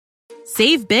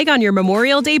Save big on your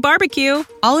Memorial Day barbecue,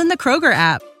 all in the Kroger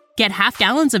app. Get half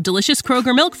gallons of delicious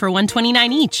Kroger milk for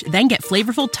 $1.29 each. Then get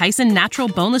flavorful Tyson natural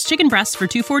boneless chicken breasts for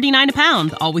 $2.49 a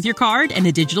pound, all with your card and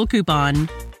a digital coupon.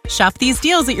 Shop these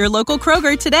deals at your local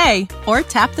Kroger today, or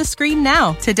tap the screen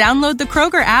now to download the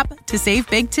Kroger app to save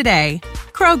big today.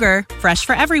 Kroger, fresh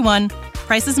for everyone.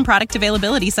 Prices and product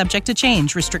availability subject to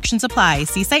change. Restrictions apply.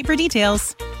 See site for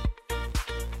details.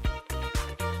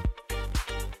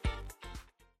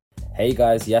 Hey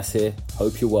guys, Yas here.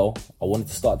 Hope you're well. I wanted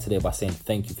to start today by saying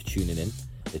thank you for tuning in.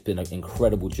 It's been an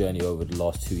incredible journey over the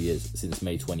last 2 years since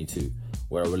May 22,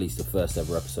 where I released the first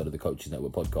ever episode of the Coaches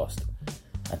Network podcast.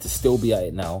 And to still be at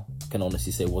it now, I can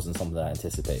honestly say wasn't something that I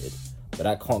anticipated. But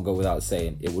I can't go without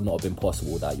saying it would not have been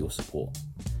possible without your support.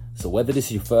 So whether this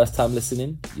is your first time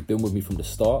listening, you've been with me from the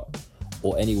start,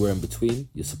 or anywhere in between,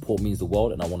 your support means the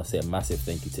world, and I want to say a massive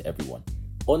thank you to everyone.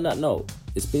 On that note,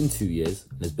 it's been 2 years,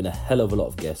 and there's been a hell of a lot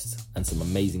of guests and some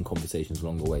amazing conversations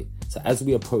along the way. So as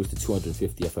we approach the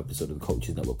 250th episode of the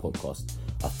Coaches Network podcast,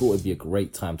 I thought it'd be a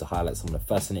great time to highlight some of the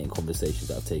fascinating conversations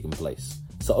that have taken place.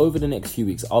 So over the next few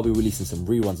weeks, I'll be releasing some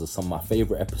reruns of some of my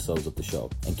favourite episodes of the show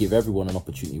and give everyone an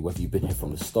opportunity, whether you've been here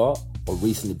from the start or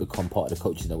recently become part of the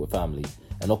Coaches Network family,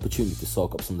 an opportunity to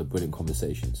soak up some of the brilliant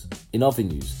conversations. In other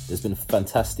news, there's been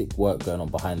fantastic work going on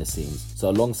behind the scenes. So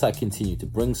alongside continuing to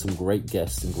bring some great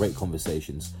guests and great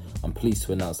conversations, I'm pleased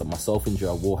to announce that myself and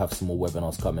Joe will have some more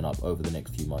webinars coming up over the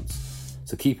next few months.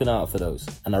 So keep an eye out for those.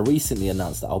 And I recently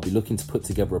announced that I'll be looking to put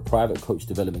together a private coach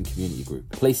development community group.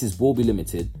 Places will be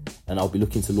limited, and I'll be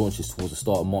looking to launch this towards the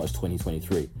start of March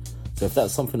 2023. So if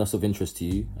that's something that's of interest to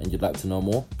you and you'd like to know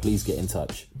more, please get in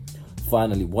touch.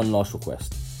 Finally, one last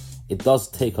request. It does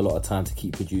take a lot of time to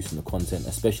keep producing the content,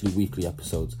 especially weekly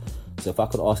episodes. So if I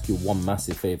could ask you one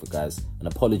massive favor, guys, and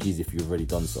apologies if you've already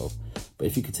done so, but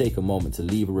if you could take a moment to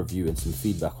leave a review and some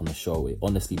feedback on the show, it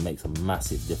honestly makes a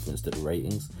massive difference to the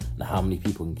ratings and how many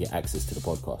people can get access to the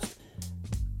podcast.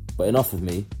 But enough of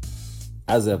me.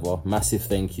 As ever, massive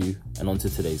thank you, and on to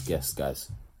today's guests, guys.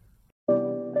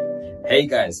 Hey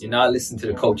guys, you're now listening to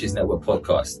the Coaches Network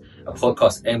podcast, a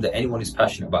podcast aimed at anyone who's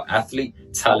passionate about athlete,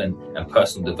 talent, and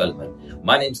personal development.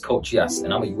 My name's Coach Yas,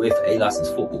 and I'm a UEFA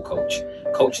licensed football coach,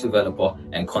 coach developer,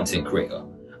 and content creator.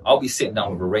 I'll be sitting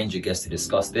down with a range of guests to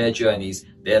discuss their journeys,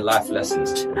 their life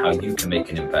lessons, and how you can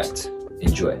make an impact.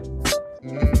 Enjoy.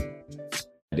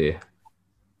 Dear.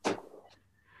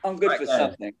 I'm good for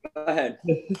something. Go ahead.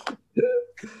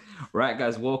 Right,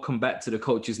 guys, welcome back to the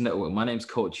Coaches Network. My name's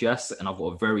Coach Yas, and I've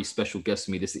got a very special guest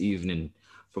with me this evening.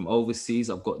 From overseas,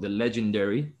 I've got the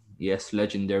legendary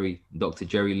Dr.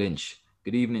 Jerry Lynch.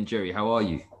 Good evening, Jerry. How are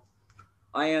you?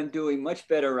 I am doing much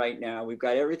better right now. We've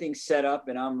got everything set up,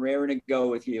 and I'm raring to go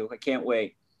with you. I can't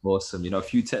wait. Awesome. A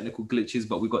few technical glitches,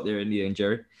 but we got there in the end,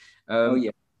 Jerry. Oh,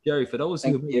 yeah. Jerry, for those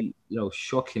who maybe,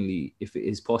 shockingly, if it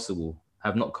is possible,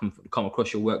 have not come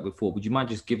across your work before, would you mind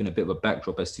just giving a bit of a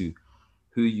backdrop as to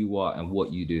who you are and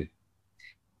what you do?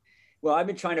 Well, I've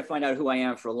been trying to find out who I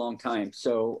am for a long time.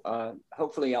 So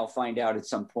hopefully I'll find out at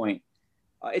some point.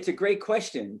 It's a great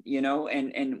question,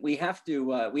 and we have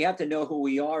to know who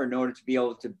we are in order to be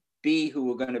able to be who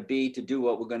we're going to be, to do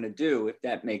what we're going to do, if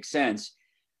that makes sense.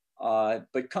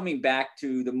 But coming back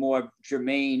to the more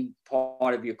germane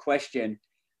part of your question,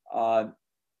 I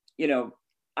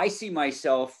see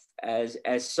myself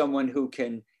as someone who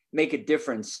can make a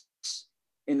difference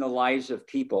in the lives of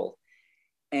people.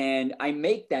 And I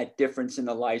make that difference in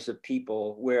the lives of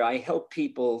people where I help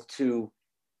people to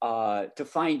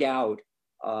find out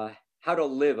how to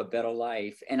live a better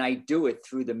life. And I do it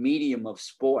through the medium of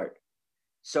sport.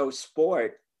 So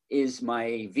sport is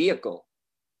my vehicle.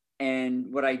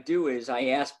 And what I do is I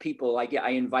ask people, I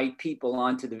invite people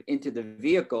into the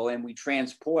vehicle, and we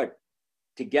transport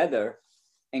together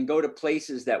and go to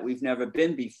places that we've never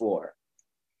been before.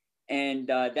 And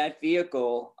that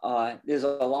vehicle, there's a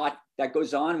lot that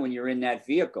goes on when you're in that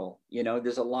vehicle.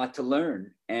 There's a lot to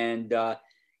learn. And,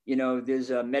 there's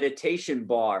a meditation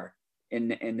bar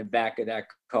in the back of that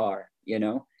car,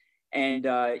 and,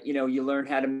 you learn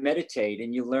how to meditate,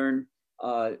 and you learn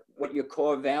what your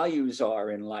core values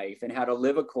are in life and how to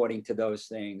live according to those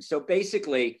things. So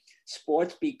basically,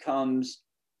 sports becomes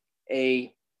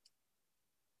a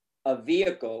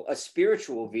vehicle, a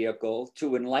spiritual vehicle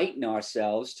to enlighten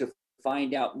ourselves, to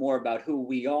find out more about who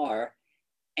we are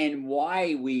and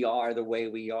why we are the way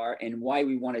we are and why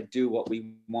we want to do what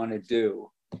we want to do.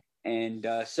 And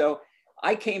so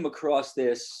I came across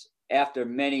this after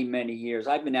many, many years.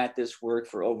 I've been at this work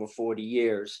for over 40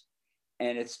 years.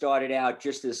 And it started out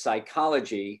just as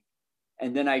psychology.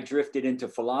 And then I drifted into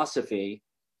philosophy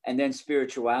and then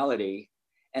spirituality.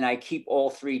 And I keep all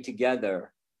three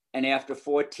together. And after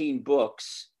 14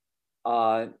 books,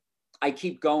 I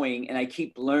keep going and I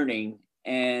keep learning.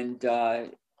 And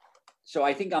so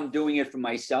I think I'm doing it for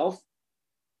myself.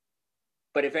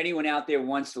 But if anyone out there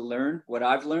wants to learn what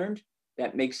I've learned,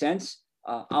 that makes sense,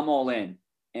 I'm all in,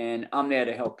 and I'm there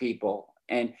to help people.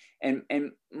 And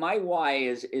my why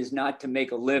is not to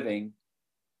make a living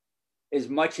as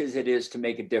much as it is to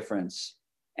make a difference.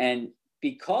 And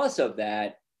because of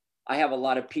that, I have a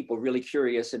lot of people really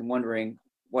curious and wondering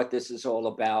what this is all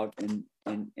about, and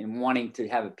wanting to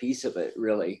have a piece of it,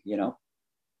 really, you know?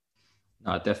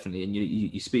 No, definitely. And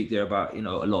you speak there about, a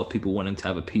lot of people wanting to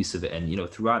have a piece of it. And,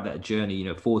 throughout that journey,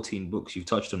 14 books, you've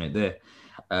touched on it there.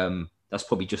 That's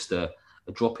probably just a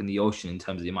drop in the ocean in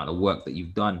terms of the amount of work that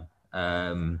you've done.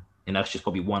 And that's just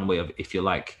probably one way of, if you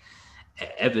like,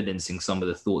 evidencing some of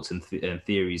the thoughts and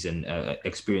theories and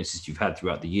experiences you've had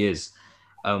throughout the years.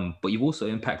 But you've also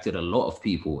impacted a lot of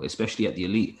people, especially at the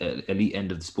elite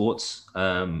end of the sports,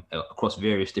 across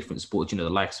various different sports. The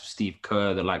likes of Steve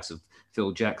Kerr, the likes of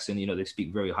Phil Jackson. They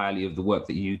speak very highly of the work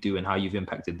that you do and how you've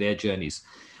impacted their journeys.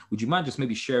 Would you mind just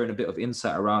maybe sharing a bit of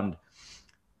insight around,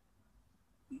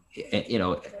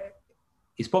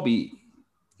 it's probably,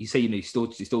 you say, you're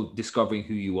still discovering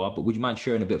who you are, but would you mind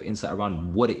sharing a bit of insight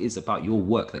around what it is about your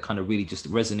work that kind of really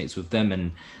just resonates with them,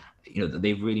 and that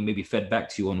they've really maybe fed back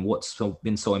to you on what's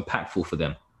been so impactful for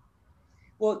them?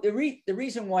 Well, the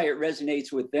reason why it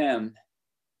resonates with them,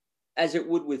 as it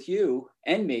would with you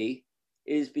and me,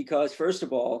 is because, first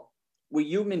of all, we're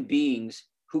human beings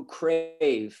who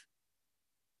crave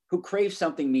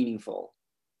something meaningful.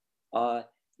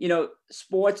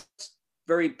 Sports,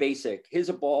 very basic. Here's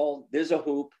a ball, there's a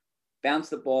hoop, bounce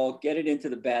the ball, get it into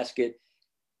the basket.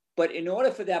 But in order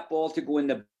for that ball to go in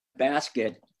the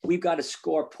basket, we've got to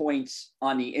score points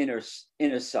on the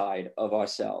inner side of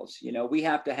ourselves. We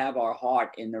have to have our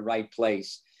heart in the right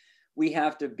place. We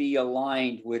have to be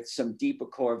aligned with some deeper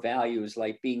core values,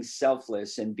 like being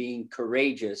selfless and being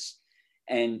courageous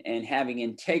and having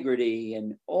integrity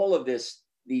and all of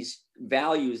these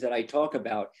values that I talk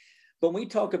about. But when we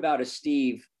talk about a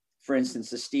Steve, for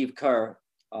instance, a Steve Kerr,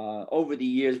 over the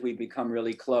years, we've become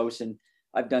really close, and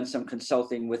I've done some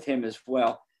consulting with him as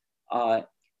well.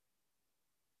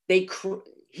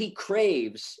 He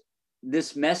craves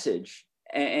this message,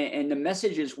 and the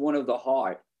message is one of the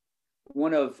heart,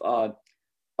 one of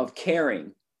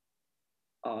caring,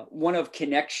 one of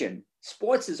connection.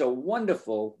 Sports is a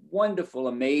wonderful, wonderful,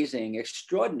 amazing,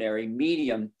 extraordinary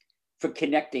medium for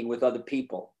connecting with other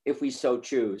people, if we so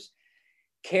choose.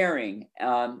 Caring,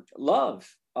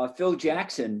 love. Phil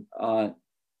Jackson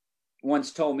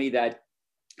once told me that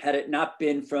had it not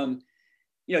been from,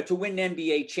 to win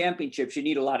NBA championships, you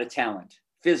need a lot of talent,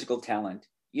 physical talent.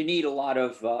 You need a lot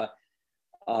of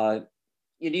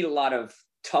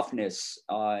toughness.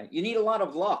 You need a lot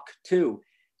of luck too.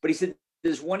 But he said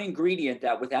there's one ingredient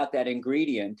that without that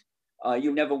ingredient,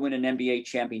 you'll never win an NBA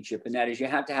championship, and that is you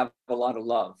have to have a lot of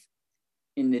love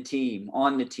in the team,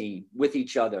 on the team, with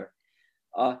each other.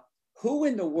 Who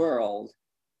in the world,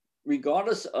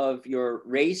 regardless of your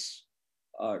race,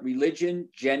 religion,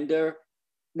 gender,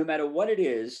 no matter what it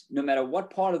is, no matter what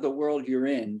part of the world you're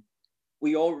in,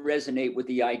 we all resonate with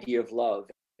the idea of love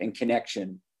and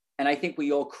connection. And I think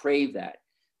we all crave that.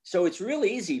 So it's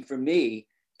really easy for me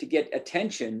to get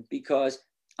attention because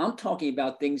I'm talking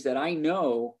about things that I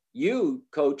know you,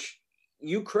 coach,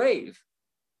 you crave.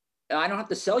 I don't have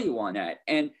to sell you on that.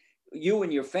 And you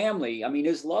and your family, I mean,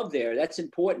 there's love there. That's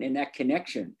important in that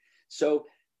connection. So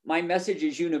my message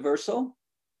is universal.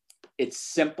 It's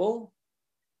simple,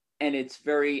 and it's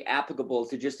very applicable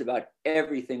to just about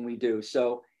everything we do.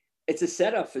 So it's a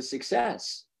setup for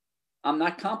success. I'm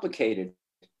not complicated.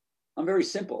 I'm very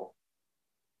simple.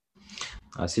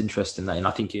 That's interesting. And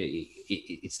I think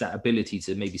it's that ability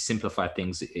to maybe simplify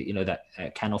things, that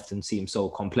can often seem so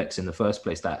complex in the first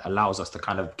place, that allows us to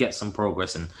kind of get some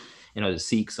progress and,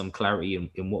 seek some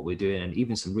clarity in what we're doing, and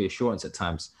even some reassurance at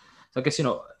times. So I guess,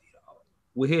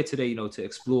 we're here today, to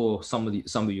explore some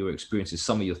of your experiences,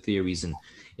 some of your theories, and,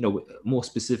 more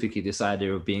specifically, this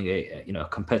idea of being a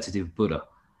competitive Buddha.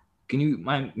 Would you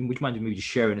mind maybe just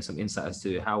sharing some insight as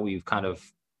to how we've kind of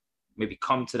maybe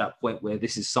come to that point where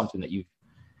this is something that you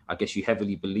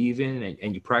heavily believe in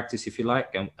and you practice, if you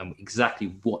like, and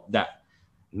exactly what that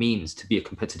means to be a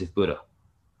competitive Buddha?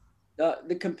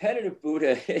 The competitive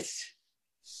Buddha is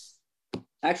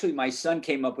actually, my son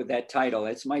came up with that title.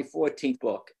 It's my 14th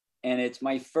book, and it's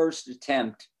my first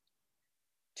attempt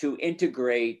to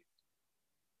integrate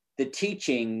the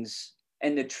teachings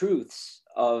and the truths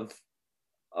of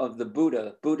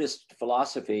the Buddhist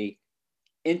philosophy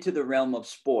into the realm of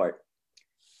sport.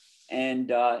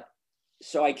 And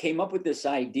so I came up with this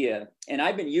idea, and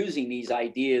I've been using these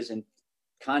ideas and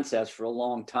concepts for a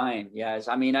long time. Yes.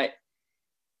 I mean,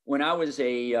 when I was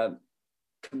a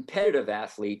competitive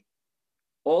athlete,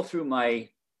 all through my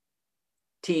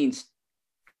teens,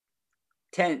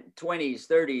 10, 20s,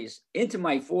 30s, into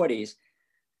my 40s,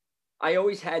 I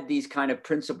always had these kind of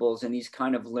principles and these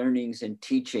kind of learnings and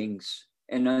teachings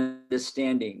and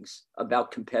understandings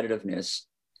about competitiveness.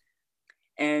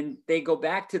 And they go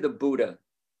back to the Buddha.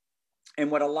 And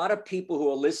what a lot of people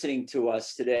who are listening to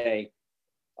us today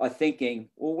are thinking,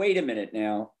 well, wait a minute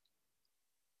now.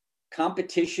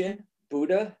 Competition,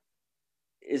 Buddha,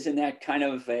 isn't that kind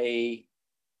of a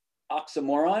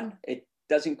oxymoron? It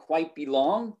doesn't quite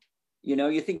belong. You know,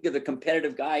 you think of the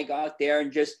competitive guy go out there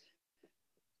and just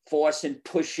force and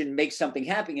push and make something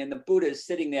happen. And the Buddha is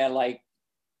sitting there like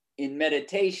in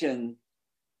meditation,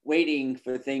 waiting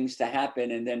for things to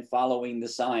happen and then following the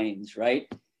signs, right?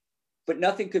 But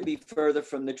nothing could be further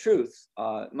from the truth.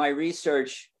 My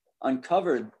research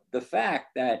uncovered the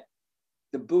fact that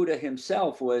the Buddha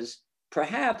himself was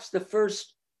perhaps the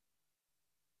first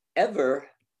ever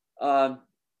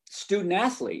student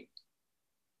athlete.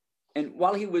 And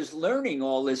while he was learning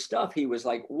all this stuff, he was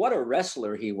like, what a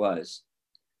wrestler he was.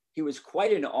 He was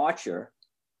quite an archer,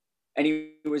 and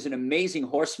he was an amazing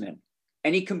horseman,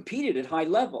 and he competed at high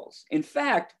levels. In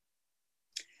fact,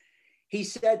 he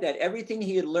said that everything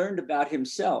he had learned about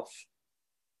himself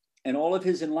and all of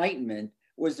his enlightenment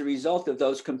was the result of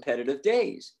those competitive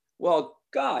days. Well,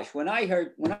 gosh, when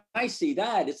I see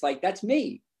that, it's like, that's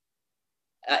me.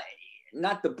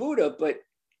 Not the Buddha, but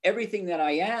everything that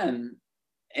I am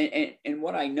and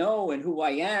what I know and who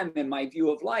I am and my view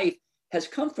of life has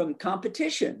come from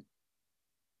competition.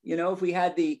 You know, if we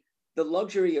had the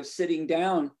luxury of sitting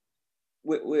down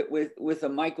with a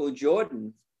Michael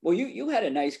Jordan, well, you had a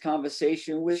nice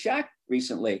conversation with Shaq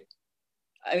recently.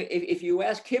 If you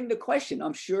ask him the question,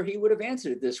 I'm sure he would have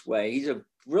answered it this way. He's a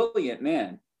brilliant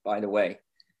man, by the way,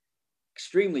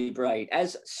 extremely bright,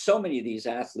 as so many of these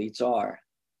athletes are.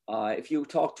 If you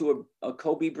talk to a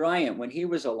Kobe Bryant when he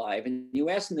was alive and you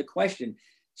ask him the question,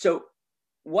 so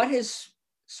what has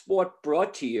sport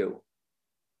brought to you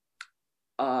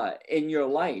in your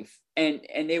life? And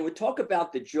they would talk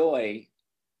about the joy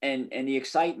and the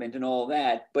excitement and all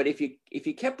that. But if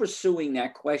you kept pursuing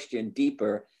that question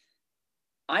deeper,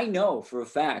 I know for a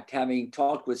fact, having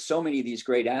talked with so many of these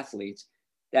great athletes,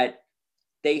 that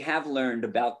they have learned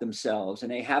about themselves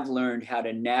and they have learned how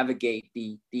to navigate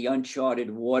the uncharted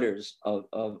waters of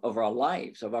our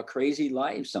lives, of our crazy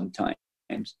lives sometimes.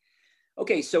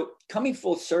 Okay, so coming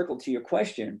full circle to your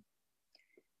question,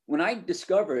 when I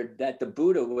discovered that the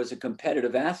Buddha was a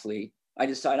competitive athlete, I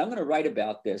decided I'm going to write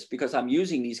about this because I'm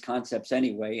using these concepts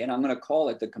anyway, and I'm going to call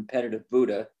it the competitive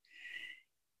Buddha.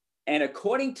 And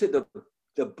according to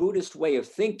the Buddhist way of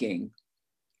thinking,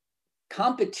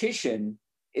 competition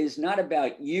is not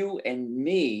about you and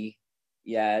me,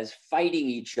 Yaz, fighting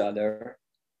each other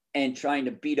and trying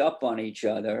to beat up on each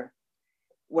other.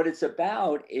 What it's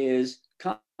about is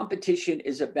competition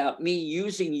is about me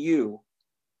using you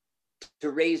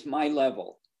to raise my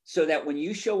level so that when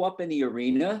you show up in the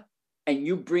arena and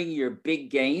you bring your big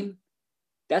game,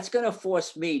 that's going to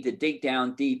force me to dig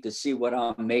down deep to see what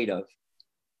I'm made of.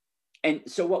 And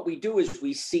so what we do is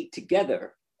we seek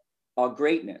together our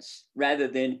greatness rather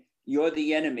than you're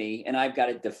the enemy and I've got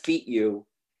to defeat you.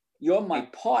 You're my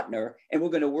partner and we're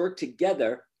going to work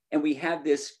together. And we have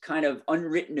this kind of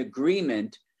unwritten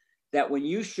agreement that when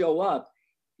you show up,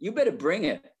 you better bring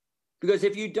it. Because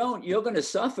if you don't, you're going to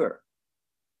suffer,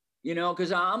 you know,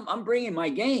 because I'm bringing my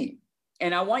game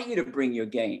and I want you to bring your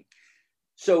game.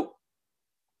 So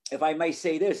if I may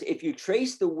say this, if you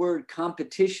trace the word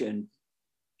competition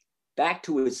back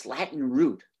to its Latin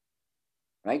root,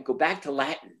 right? Go back to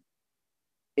Latin.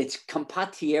 It's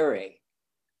compatire.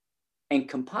 And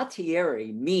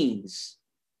compatire means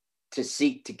to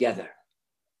seek together.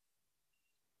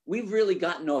 We've really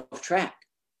gotten off track.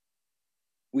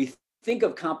 We think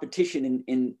of competition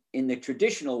in the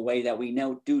traditional way that we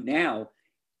do now,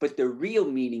 but the real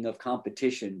meaning of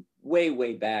competition way,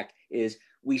 way back is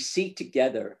we seek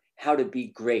together how to be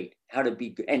great, how to be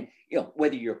good. And you know,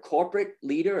 whether you're a corporate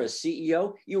leader, a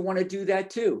CEO, you want to do that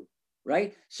too,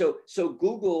 right? So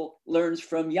Google learns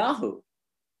from Yahoo,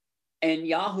 and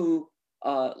Yahoo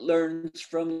learns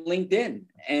from LinkedIn,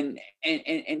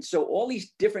 and so all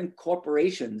these different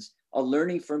corporations are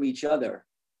learning from each other,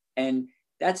 and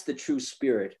that's the true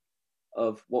spirit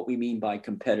of what we mean by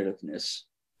competitiveness.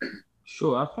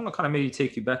 Sure. I want to kind of maybe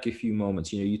take you back a few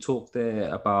moments. You know, you talked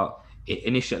there about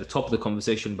initially at the top of the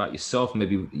conversation about yourself,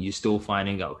 maybe you're still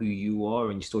finding out who you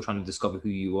are and you're still trying to discover who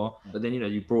you are. But then,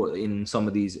 you brought in some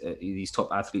of these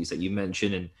top athletes that you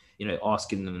mentioned, and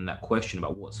asking them that question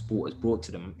about what sport has brought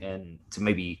to them, and to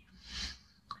maybe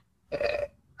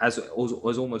as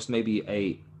almost maybe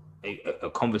a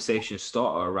conversation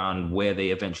starter around where they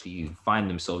eventually find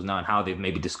themselves now and how they've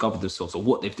maybe discovered themselves, or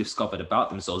what they've discovered about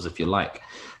themselves, if you like.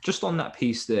 Just on that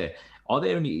piece there, are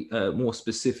there any more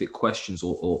specific questions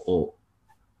or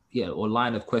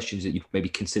line of questions that you'd maybe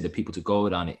consider people to go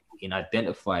down in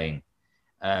identifying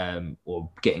or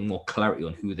getting more clarity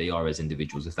on who they are as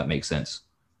individuals, if that makes sense?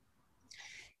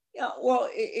 Yeah, well,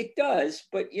 it does.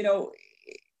 But,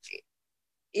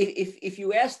 if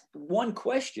you ask one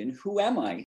question, who am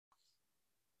I?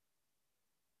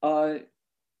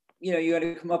 You got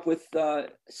to come up with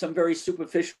some very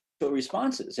superficial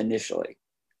responses initially.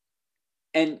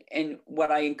 And what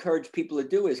I encourage people to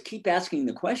do is keep asking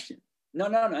the question. No,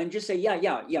 and just say,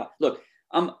 yeah. Look,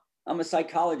 I'm a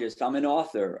psychologist. I'm an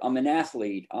author. I'm an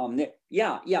athlete.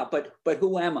 But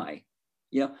who am I?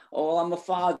 I'm a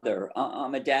father.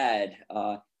 I'm a dad.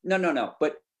 No.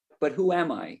 But who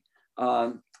am I?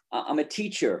 I'm a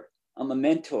teacher. I'm a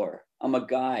mentor. I'm a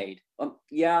guide. But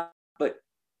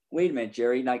wait a minute,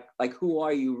 Jerry. Like who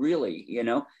are you really?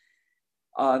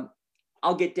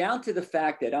 I'll get down to the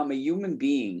fact that I'm a human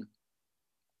being,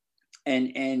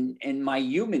 and my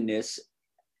humanness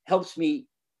helps me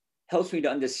to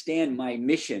understand my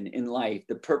mission in life,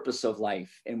 the purpose of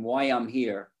life, and why I'm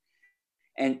here.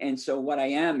 And so what I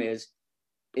am is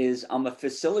I'm a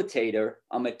facilitator.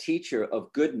 I'm a teacher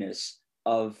of goodness,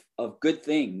 of good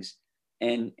things,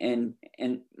 and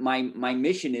my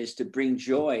mission is to bring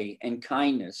joy and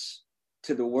kindness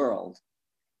to the world.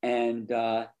 And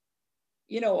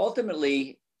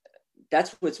ultimately,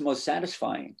 that's what's most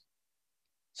satisfying.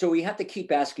 So we have to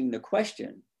keep asking the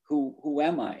question, who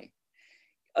am I?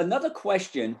 Another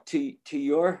question to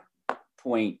your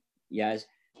point, Yaz,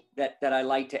 that I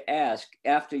like to ask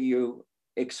after you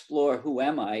explore who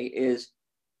am I is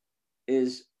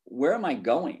where am I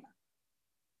going?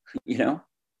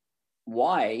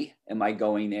 Why am I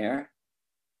going there?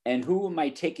 And who am I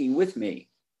taking with me?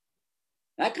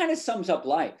 That kind of sums up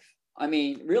life. I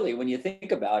mean, really, when you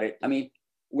think about it,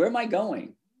 where am I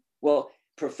going? Well,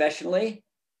 professionally,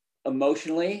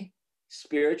 emotionally,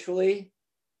 spiritually,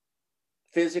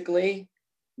 physically,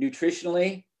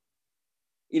 nutritionally,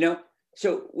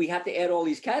 so we have to add all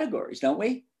these categories, don't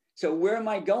we? So where am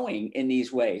I going in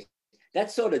these ways?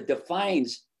 That sort of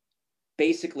defines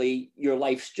basically your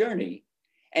life's journey.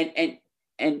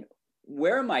 And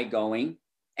where am I going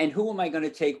and who am I going to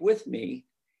take with me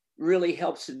really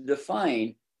helps to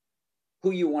define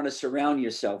who you want to surround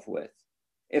yourself with.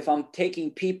 If I'm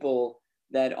taking people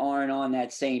that aren't on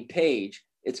that same page,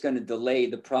 it's going to delay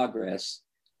the progress.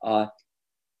 I'll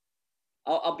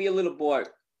be a little more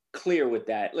clear with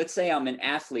that. Let's say I'm an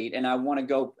athlete and I want to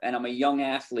go, and I'm a young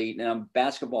athlete and I'm a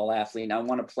basketball athlete and I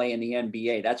want to play in the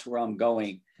NBA. That's where I'm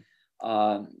going.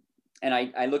 And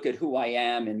I look at who I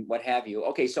am and what have you.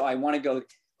 Okay, so I want to go,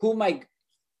 who am I?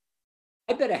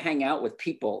 I better hang out with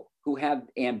people who have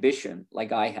ambition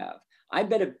like I have. I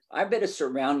better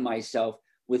surround myself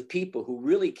with people who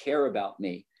really care about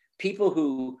me, people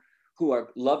who are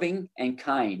loving and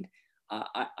kind.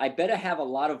 I better have a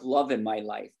lot of love in my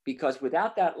life, because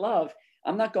without that love,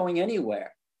 I'm not going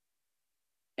anywhere.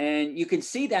 And you can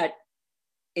see that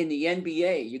in the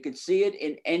NBA. You can see it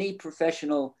in any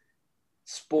professional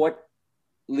sport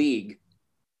league.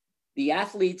 The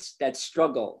athletes that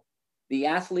struggle, the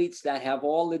athletes that have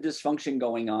all the dysfunction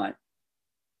going on,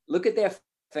 look at their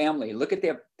family, look at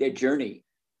their journey.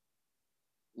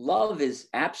 Love is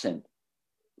absent.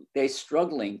 They're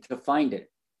struggling to find it.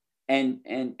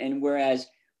 And whereas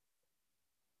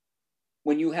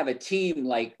when you have a team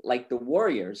like the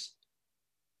Warriors,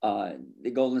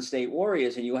 the Golden State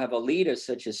Warriors, and you have a leader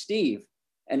such as Steve,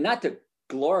 and not to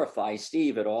glorify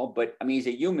Steve at all, but he's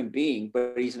a human being,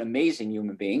 but he's an amazing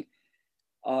human being.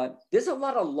 There's a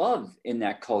lot of love in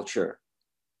that culture.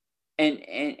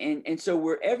 And so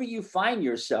wherever you find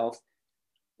yourself,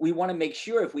 we want to make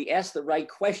sure, if we ask the right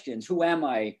questions, who am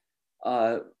I?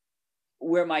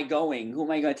 Where am I going? Who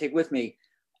am I going to take with me?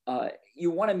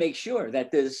 You want to make sure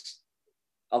that there's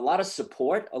a lot of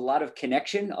support, a lot of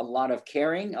connection, a lot of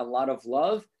caring, a lot of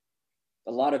love,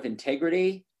 a lot of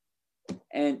integrity.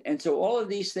 And so all of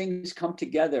these things come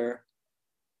together.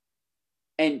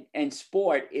 And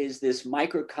sport is this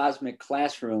microcosmic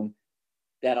classroom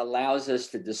that allows us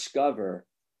to discover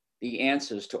the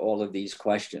answers to all of these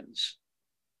questions.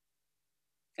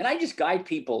 And I just guide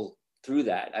people through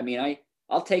that.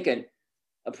 I'll take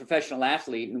a professional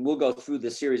athlete, and we'll go through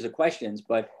the series of questions,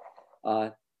 but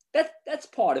that's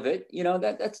part of it. You know,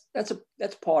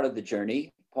 that's part of the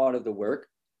journey, part of the work.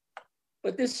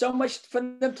 But there's so much for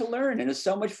them to learn, and there's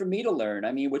so much for me to learn.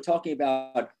 I mean, we're talking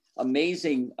about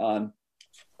amazing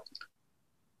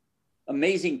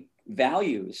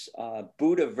values,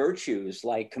 Buddha virtues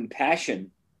like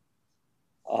compassion.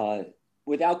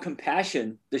 Without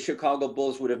compassion, the Chicago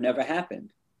Bulls would have never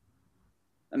happened.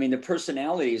 I mean, the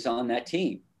personalities on that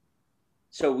team.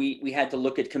 So we had to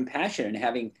look at compassion and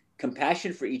having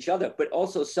compassion for each other, but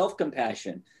also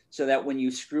self-compassion, so that when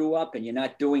you screw up and you're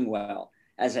not doing well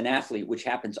as an athlete, which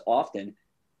happens often,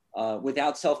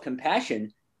 without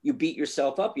self-compassion, you beat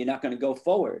yourself up. You're not going to go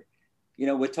forward. You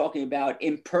know, we're talking about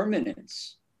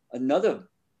impermanence, another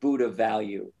Buddha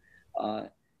value.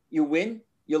 You win,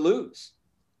 you lose.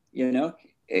 You know,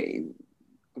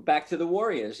 back to the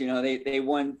Warriors. You know, they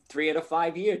won 3 out of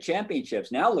 5 year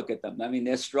championships. Now look at them. I mean,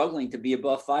 they're struggling to be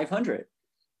above 500.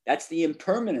 That's the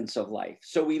impermanence of life.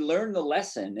 So we learn the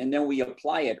lesson and then we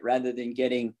apply it rather than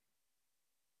getting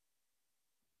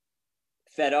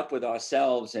fed up with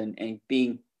ourselves and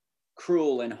being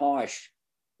cruel and harsh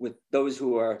with those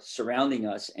who are surrounding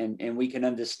us. And we can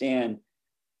understand,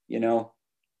 you know,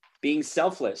 being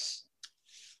selfless.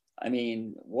 I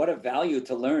mean, what a value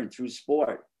to learn through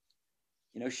sport.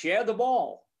 You know, share the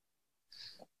ball.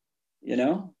 You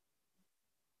know,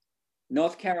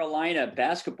 North Carolina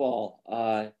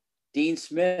basketball, Dean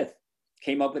Smith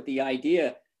came up with the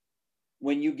idea,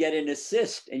 when you get an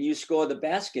assist and you score the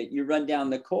basket, you run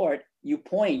down the court, you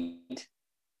point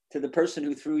to the person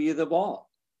who threw you the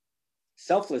ball.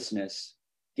 Selflessness,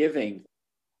 giving.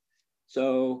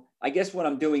 So I guess what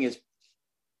I'm doing is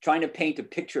trying to paint a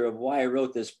picture of why I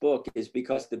wrote this book, is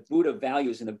because the Buddha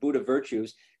values and the Buddha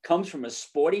virtues comes from a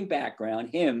sporting background,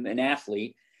 him, an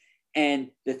athlete,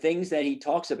 and the things that he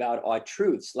talks about are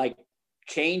truths, like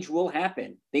change will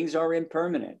happen. Things are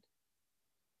impermanent.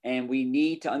 And we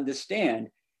need to understand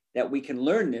that we can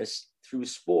learn this through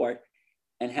sport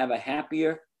and have a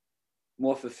happier,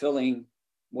 more fulfilling,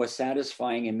 more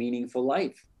satisfying and meaningful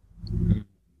life.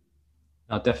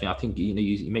 No, definitely. I think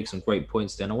you make some great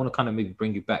points there. And I want to kind of maybe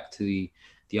bring you back to the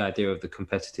idea of the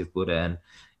competitive Buddha and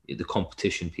the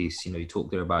competition piece. You know, you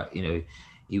talked there about, you know,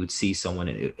 you would see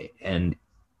someone and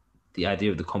the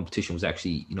idea of the competition was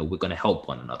actually, you know, we're going to help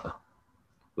one another.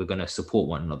 We're going to support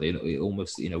one another. You know, it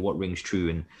almost, you know, what rings true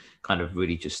and kind of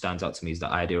really just stands out to me is the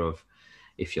idea of,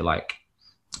 if you like,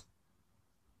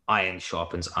 iron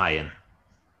sharpens iron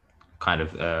kind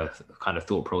of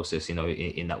thought process, you know,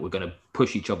 in that we're going to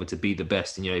push each other to be the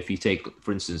best. And, you know, if you take,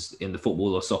 for instance, in the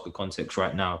football or soccer context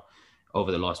right now,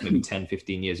 over the last maybe 10,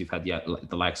 15 years, you've had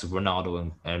the likes of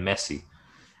Ronaldo and Messi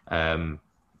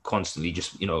constantly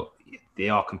just, you know, they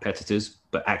are competitors,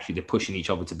 but actually they're pushing each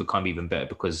other to become even better,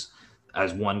 because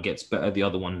as one gets better, the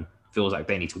other one feels like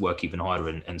they need to work even harder,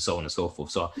 and so on and so forth.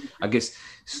 So I guess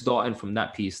starting from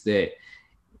that piece there,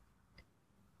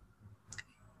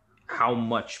 how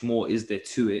much more is there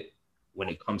to it when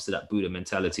it comes to that Buddha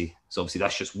mentality? So obviously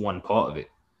that's just one part of it.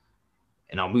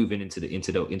 And now moving into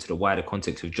the wider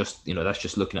context of just, you know, that's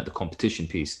just looking at the competition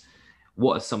piece.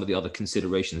 What are some of the other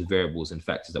considerations, variables, and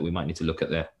factors that we might need to look at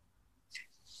there?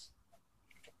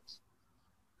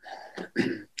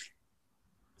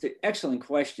 It's an excellent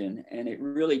question, and it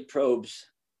really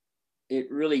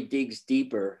digs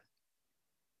deeper,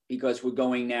 because we're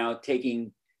going now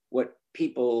taking what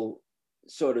people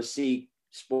sort of see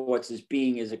sports as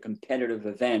being as a competitive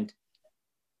event,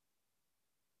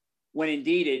 when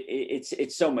indeed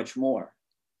it's so much more.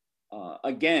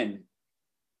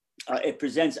 It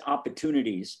presents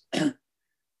opportunities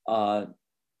of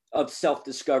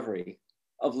self-discovery,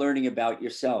 of learning about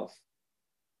yourself,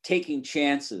 taking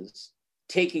chances,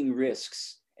 taking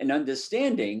risks, and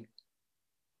understanding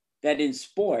that in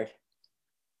sport,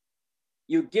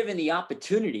 you're given the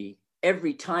opportunity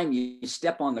every time you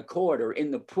step on the court or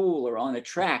in the pool or on a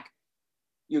track.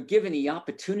 You're given the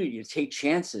opportunity to take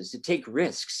chances, to take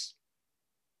risks.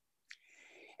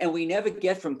 And we never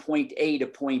get from point A to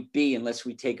point B unless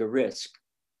we take a risk.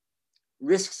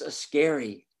 Risks are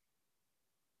scary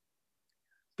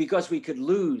because we could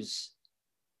lose.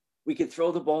 We could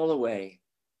throw the ball away,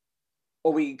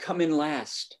 or we could come in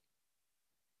last.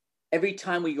 Every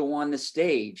time we go on the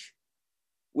stage,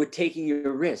 we're taking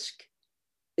a risk.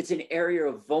 It's an area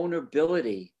of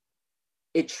vulnerability.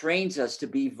 It trains us to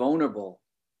be vulnerable.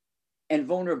 And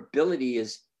vulnerability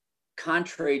is,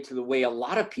 contrary to the way a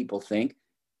lot of people think,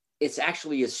 it's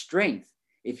actually a strength.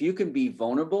 If you can be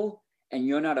vulnerable and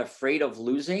you're not afraid of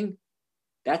losing,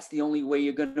 that's the only way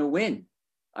you're going to win,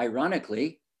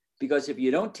 ironically, because if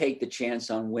you don't take the chance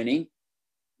on winning,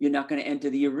 You're not going to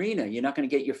enter the arena. You're not going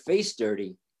to get your face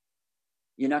dirty.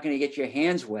 You're not going to get your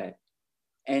hands wet.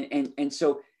 And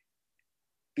so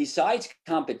besides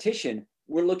competition,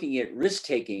 we're looking at risk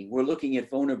taking. We're looking at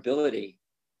vulnerability.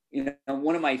 You know,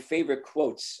 one of my favorite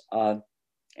quotes, and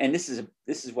this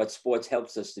is what sports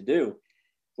helps us to do,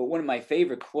 but one of my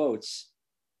favorite quotes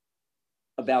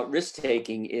about risk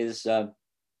taking is,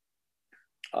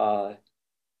 okay,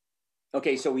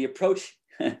 so we approach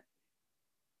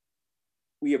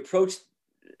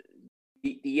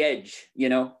the edge, you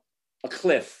know, a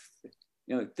cliff.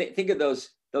 You know, think of those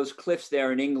cliffs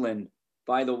there in England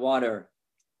by the water,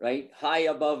 right? High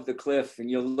above the cliff, and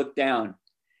you'll look down,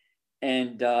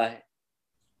 and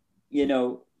you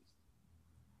know,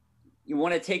 you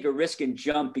want to take a risk and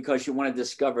jump because you want to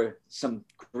discover some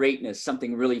greatness,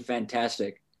 something really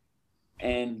fantastic.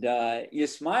 And you're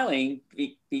smiling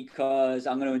because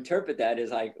I'm going to interpret that as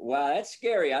like, wow, that's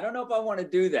scary. I don't know if I want to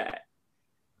do that.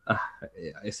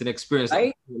 It's an experience,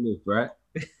 right? Right?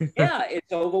 Yeah,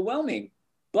 it's overwhelming.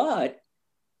 But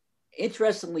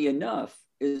interestingly enough,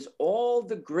 is all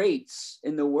the greats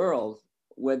in the world,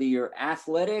 whether you're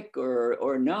athletic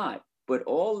or not, but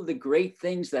all of the great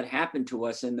things that happen to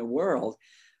us in the world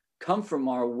come from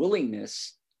our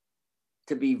willingness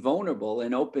to be vulnerable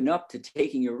and open up to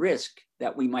taking a risk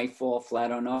that we might fall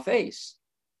flat on our face.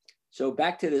 So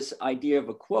back to this idea of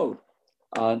a quote.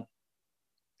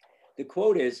 The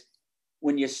quote is,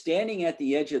 when you're standing at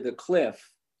the edge of the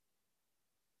cliff,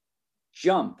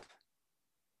 jump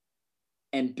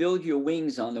and build your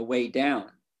wings on the way down.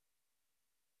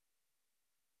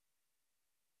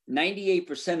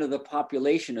 98% of the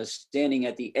population are standing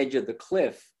at the edge of the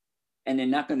cliff, and they're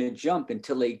not going to jump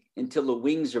until the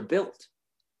wings are built.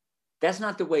 That's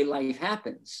not the way life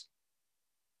happens.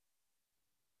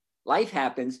 Life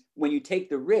happens when you take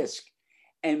the risk,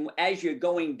 and as you're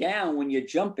going down, when you're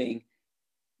jumping,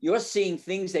 you're seeing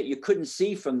things that you couldn't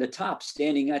see from the top,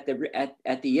 standing at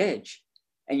the edge.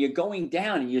 And you're going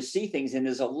down and you see things, and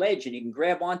there's a ledge, and you can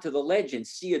grab onto the ledge and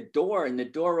see a door, and the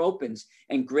door opens,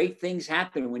 and great things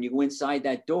happen when you go inside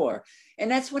that door. And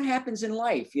that's what happens in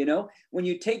life, you know, when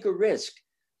you take a risk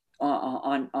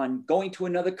on going to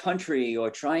another country, or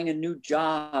trying a new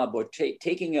job, or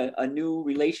taking a new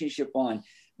relationship on.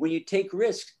 When you take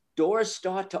risks, doors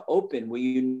start to open where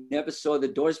you never saw the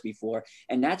doors before.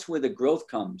 And that's where the growth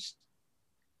comes.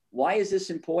 Why is this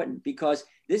important? Because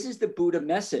this is the Buddha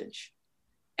message.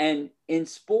 And in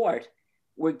sport,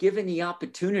 we're given the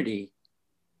opportunity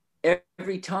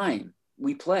every time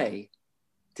we play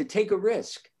to take a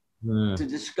risk, to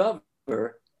discover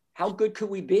how good could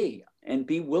we be, and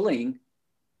be willing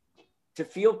to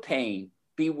feel pain,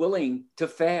 be willing to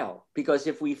fail. Because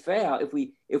if we fail,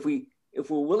 if we're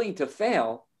willing to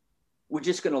fail, we're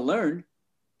just going to learn,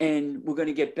 and we're going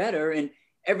to get better. And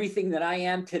everything that I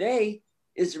am today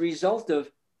is a result of,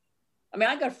 I mean,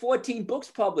 I got 14 books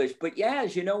published, but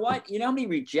yes, you know what? You know how many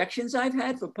rejections I've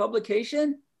had for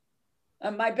publication?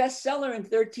 My bestseller in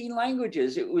 13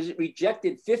 languages, it was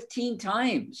rejected 15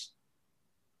 times.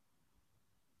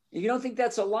 If you don't think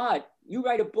that's a lot, you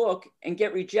write a book and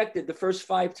get rejected the first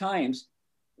 5 times.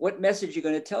 What message are you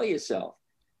going to tell yourself?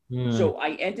 So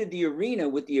I entered the arena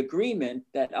with the agreement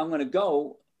that I'm going to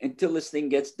go until this thing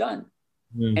gets done.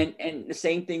 And the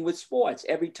same thing with sports.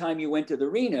 Every time you enter the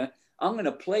arena, I'm going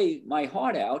to play my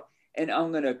heart out, and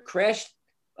I'm going to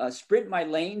sprint my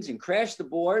lanes and crash the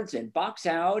boards and box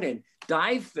out and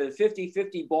dive for the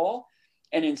 50-50 ball.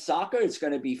 And in soccer, it's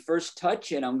going to be first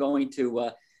touch, and I'm going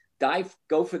to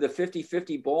go for the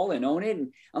 50-50 ball and own it.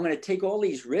 And I'm going to take all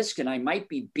these risks, and I might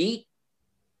be beat,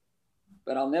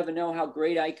 but I'll never know how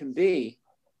great I can be,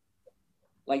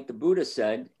 like the Buddha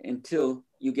said, until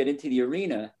you get into the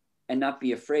arena and not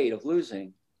be afraid of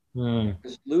losing.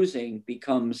 Because losing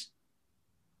becomes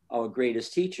our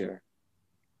greatest teacher.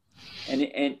 And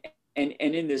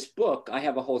in this book, I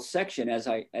have a whole section,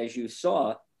 as you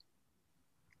saw,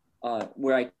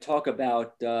 where I talk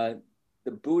about the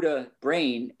Buddha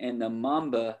brain and the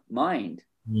Mamba mind.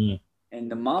 And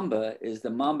the Mamba is the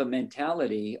Mamba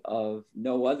mentality of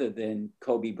no other than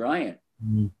Kobe Bryant.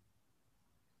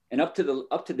 And up to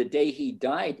the day he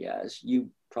died, yes, you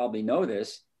probably know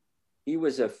this, he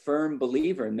was a firm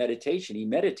believer in meditation. He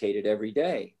meditated every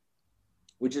day,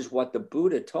 which is what the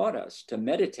Buddha taught us, to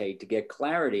meditate, to get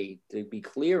clarity, to be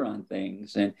clear on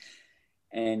things.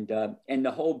 And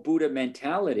the whole Buddha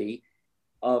mentality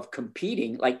of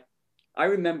competing. Like, I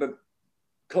remember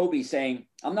Kobe saying,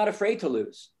 "I'm not afraid to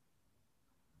lose."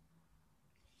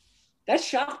 That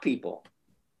shocked people.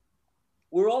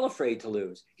 We're all afraid to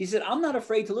lose. He said, "I'm not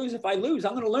afraid to lose. If I lose,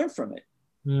 I'm going to learn from it."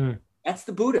 That's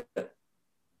the Buddha.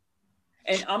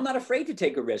 And I'm not afraid to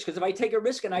take a risk, because if I take a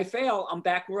risk and I fail, I'm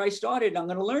back where I started and I'm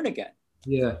going to learn again.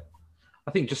 Yeah.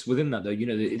 I think just within that, though, you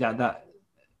know, that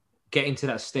getting to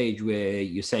that stage where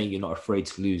you're saying you're not afraid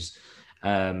to lose,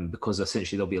 because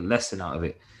essentially there'll be a lesson out of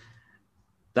it.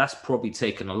 That's probably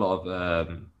taken a lot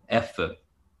of effort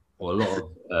or a lot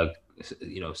of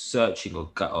searching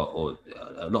or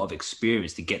a lot of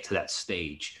experience to get to that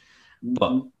stage. Mm-hmm.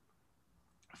 But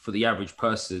for the average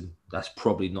person, that's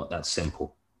probably not that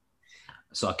simple.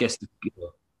 So I guess,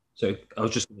 so I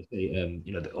was just going to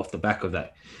say, off the back of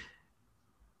that,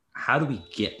 how do we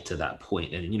get to that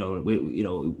point? And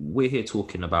we're here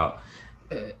talking about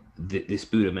this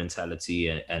Buddha mentality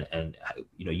and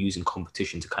using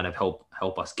competition to kind of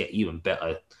help us get even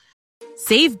better.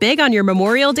 Save big on your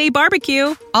Memorial Day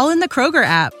barbecue, all in the Kroger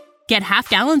app. Get half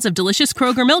gallons of delicious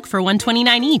Kroger milk for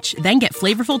 $1.29 each. Then get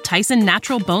flavorful Tyson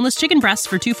natural boneless chicken breasts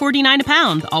for $2.49 a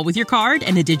pound, all with your card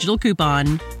and a digital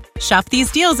coupon. Shop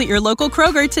these deals at your local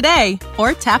Kroger today,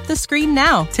 or tap the screen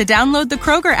now to download the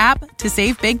Kroger app to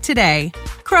save big today.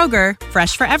 Kroger,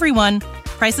 fresh for everyone.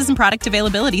 Prices and product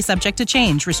availability subject to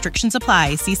change. Restrictions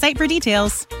apply. See site for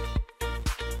details.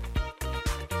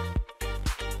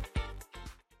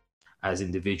 As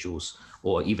individuals,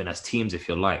 or even as teams, if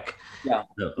you like. Yeah.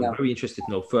 I'm very interested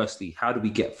to know, firstly, how do we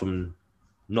get from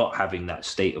not having that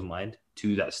state of mind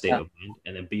to that state of mind?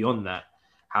 And then beyond that,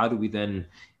 how do we then,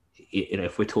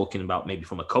 if we're talking about maybe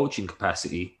from a coaching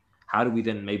capacity, how do we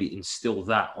then maybe instill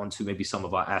that onto maybe some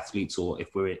of our athletes, or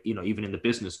if we're, even in the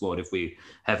business world, if we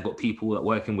have got people that are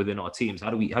working within our teams,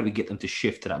 how do we get them to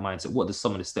shift to that mindset? What are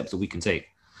some of the steps that we can take?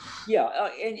 Yeah,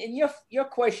 and your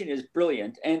question is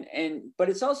brilliant, but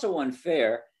it's also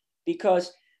unfair,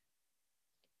 because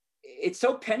it's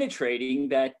so penetrating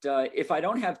that if I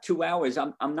don't have 2 hours,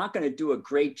 I'm not going to do a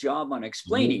great job on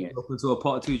explaining it. Open to a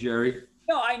part two, Jerry.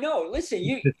 No, I know. Listen,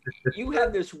 you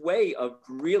have this way of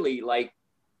really like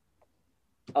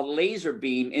a laser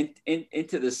beam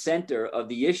into the center of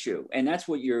the issue, and that's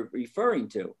what you're referring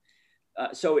to.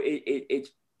 So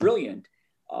it's brilliant.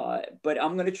 But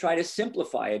I'm going to try to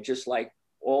simplify it, just like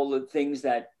all the things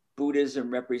that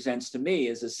Buddhism represents to me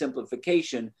is a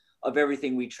simplification of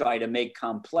everything we try to make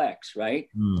complex, right?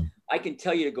 I can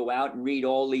tell you to go out and read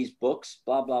all these books,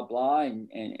 blah, blah, blah,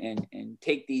 and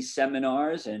take these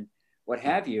seminars and what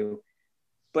have you.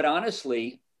 But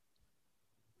honestly,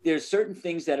 there's certain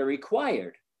things that are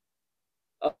required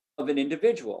of an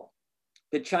individual.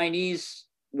 The Chinese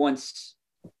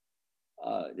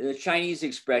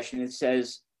expression, it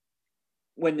says,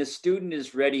 when the student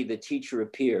is ready, the teacher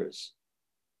appears.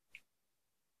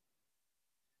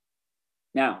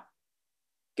 Now,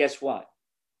 guess what?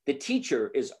 The teacher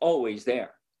is always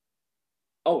there,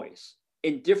 always,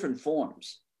 in different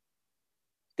forms.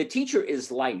 The teacher is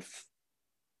life.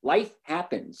 Life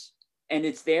happens, and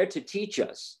it's there to teach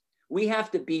us. We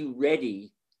have to be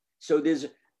ready. So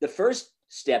the first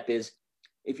step is,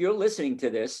 if you're listening to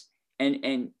this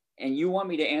and you want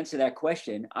me to answer that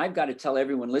question, I've got to tell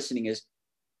everyone listening is,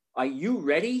 are you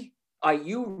ready? Are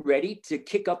you ready to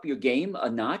kick up your game a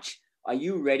notch? Are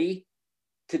you ready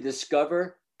to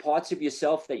discover parts of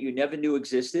yourself that you never knew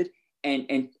existed,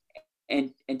 and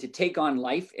to take on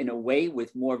life in a way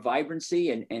with more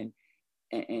vibrancy and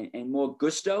more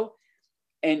gusto?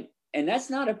 And that's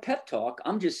not a pep talk.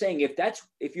 I'm just saying,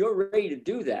 if you're ready to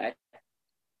do that,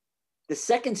 the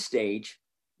second stage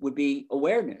would be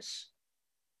awareness.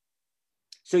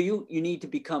 So you need to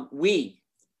become,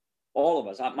 all of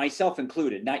us, myself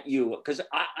included, not you, because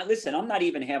listen, I'm not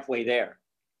even halfway there.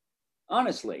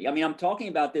 Honestly, I mean, I'm talking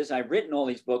about this. I've written all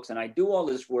these books and I do all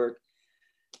this work,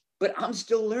 but I'm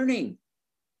still learning.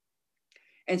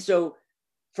 And so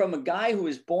from a guy who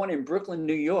was born in Brooklyn,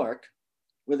 New York,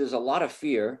 where there's a lot of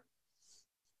fear,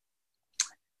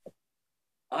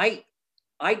 I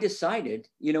decided,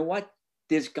 you know what?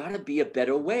 There's got to be a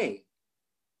better way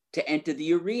to enter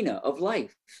the arena of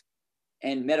life,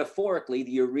 and metaphorically,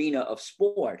 the arena of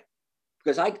sport.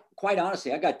 Because quite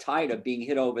honestly, I got tired of being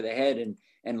hit over the head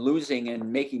and losing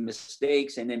and making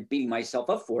mistakes and then beating myself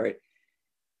up for it.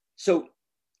 So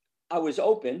I was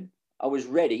open. I was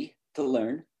ready to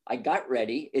learn. I got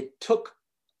ready. It took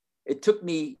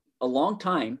me a long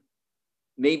time.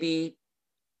 Maybe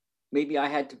I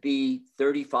had to be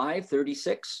 35,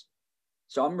 36.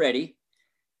 So I'm ready.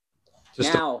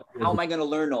 Now, how am I going to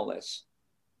learn all this?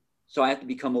 So I have to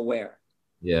become aware.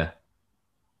 Yeah.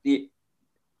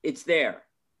 It's there.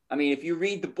 I mean, if you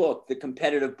read the book, The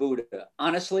Competitive Buddha,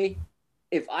 honestly,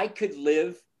 if I could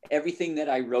live everything that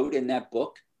I wrote in that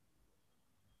book,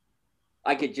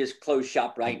 I could just close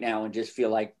shop right now and just feel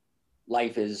like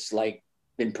life is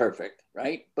been perfect,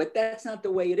 right? But that's not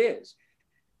the way it is.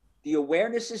 The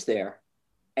awareness is there.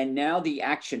 And now the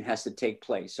action has to take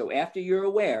place. So after you're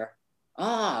aware,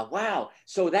 wow.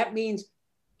 So that means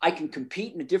I can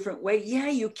compete in a different way? Yeah,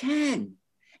 you can.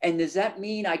 And does that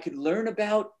mean I could learn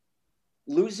about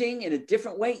losing in a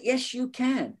different way? Yes, you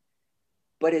can.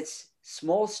 But it's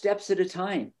small steps at a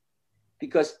time.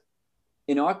 Because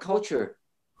in our culture,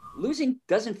 losing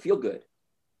doesn't feel good.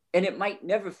 And it might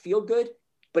never feel good,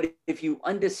 but if you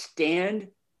understand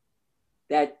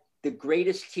that the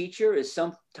greatest teacher is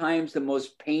sometimes the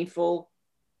most painful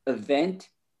event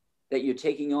that you're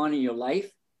taking on in your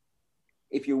life,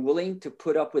 if you're willing to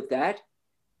put up with that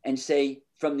and say,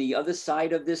 from the other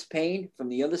side of this pain, from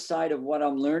the other side of what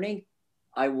I'm learning,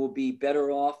 I will be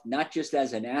better off, not just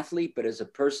as an athlete, but as a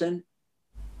person.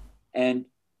 And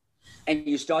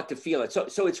you start to feel it.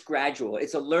 So it's gradual.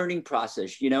 It's a learning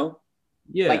process,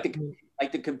 Yeah.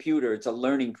 Like the computer, it's a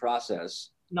learning process.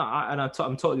 No, I'm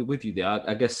totally with you there.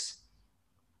 I guess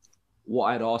what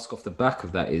I'd ask off the back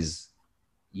of that is,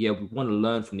 yeah, we want to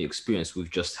learn from the experience we've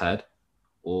just had,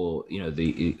 or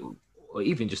or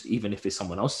even if it's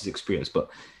someone else's experience.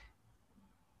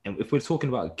 And if we're talking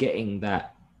about getting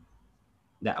that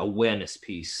awareness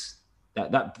piece,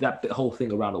 that whole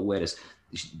thing around awareness,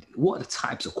 what are the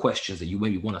types of questions that you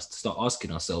maybe want us to start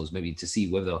asking ourselves, maybe to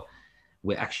see whether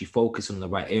we're actually focusing on the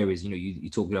right areas? You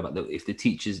talking about if the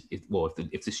teachers, if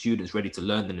the student's ready to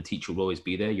learn, then the teacher will always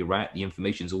be there. You're right. The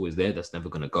information's always there. That's never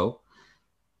going to go.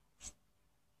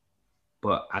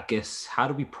 But I guess, how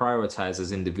do we prioritize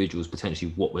as individuals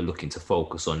potentially what we're looking to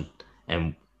focus on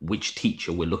and which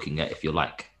teacher we're looking at, if you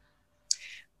like?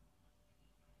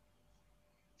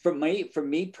 For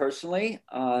me personally,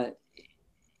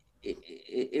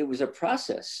 it was a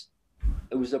process.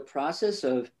 It was a process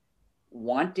of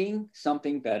wanting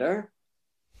something better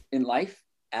in life,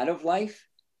 out of life.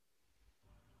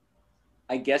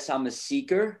 I guess I'm a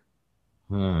seeker.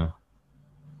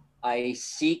 I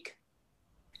seek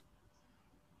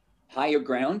higher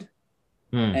ground.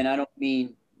 And I don't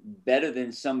mean better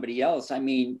than somebody else. I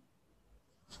mean,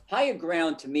 higher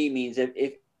ground to me means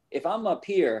if I'm up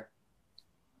here,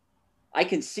 I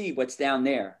can see what's down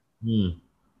there.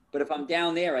 But if I'm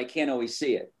down there, I can't always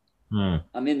see it.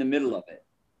 I'm in the middle of it.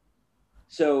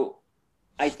 So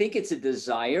I think it's a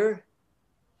desire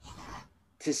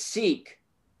to seek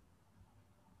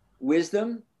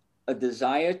wisdom, a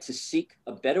desire to seek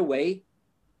a better way.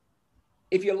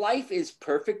 If your life is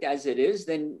perfect as it is,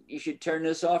 then you should turn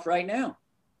this off right now.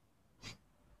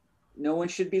 No one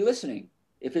should be listening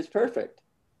if it's perfect,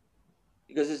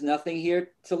 because there's nothing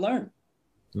here to learn.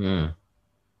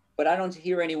 But I don't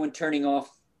hear anyone turning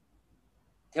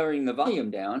the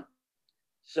volume down.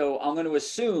 So I'm going to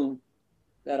assume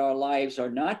that our lives are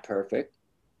not perfect,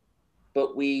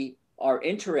 but we are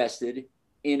interested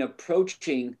in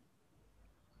approaching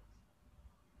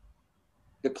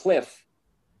the cliff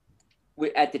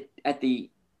at the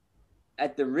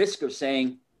risk of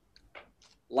saying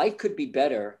life could be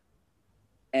better,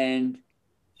 and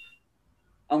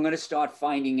I'm going to start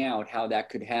finding out how that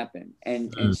could happen.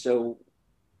 And so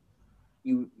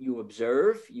you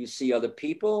observe, you see other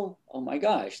people. Oh my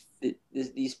gosh,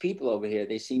 these people over here,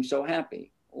 they seem so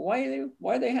happy. Why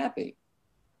are they happy?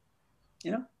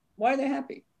 Why are they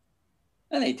happy?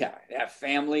 And they have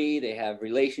family, they have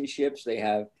relationships, they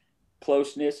have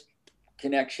closeness,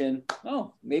 connection.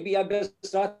 Oh, maybe I better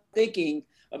start thinking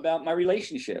about my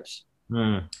relationships.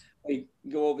 You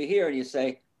go over here and you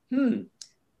say,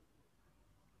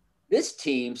 this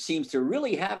team seems to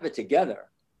really have it together.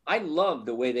 I love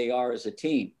the way they are as a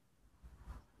team.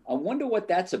 I wonder what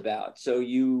that's about. So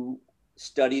you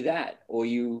study that, or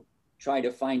you try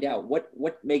to find out what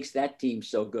makes that team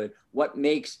so good. What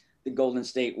makes the Golden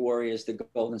State Warriors the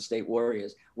Golden State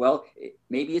Warriors? Well,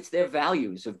 maybe it's their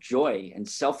values of joy and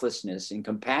selflessness and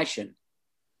compassion.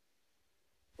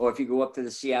 Or if you go up to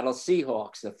the Seattle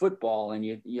Seahawks, the football, and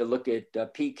you look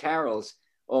at Pete Carroll's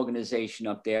organization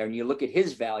up there, and you look at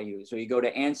his values, or you go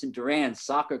to Anson Durant,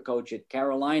 soccer coach at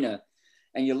Carolina,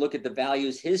 and you look at the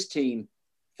values his team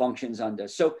functions under.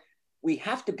 So we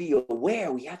have to be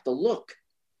aware. We have to look,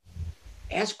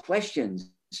 ask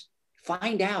questions,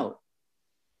 find out.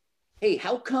 Hey,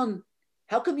 how come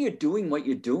you're doing what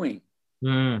you're doing?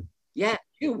 Yeah,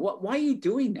 why are you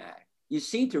doing that? You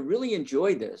seem to really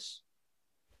enjoy this.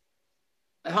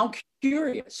 I'm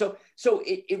curious. So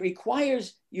it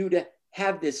requires you to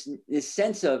have this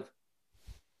sense of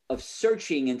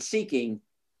searching and seeking,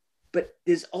 but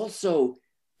there's also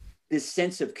this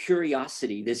sense of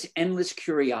curiosity, this endless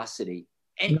curiosity,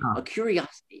 and a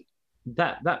curiosity.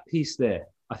 That piece there,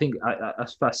 I think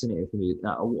that's fascinating for me.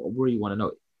 Now, I really want to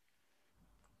know,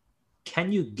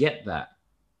 can you get that,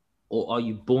 or are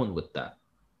you born with that?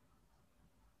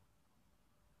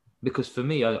 because for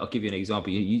me, I'll give you an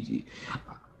example.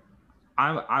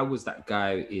 I was that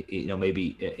guy,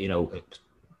 maybe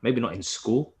not in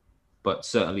school, but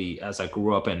certainly as I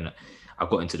grew up and I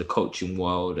got into the coaching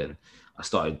world and I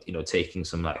started, taking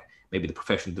some like maybe the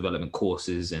professional development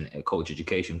courses and coach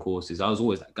education courses. I was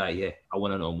always that guy. Yeah, I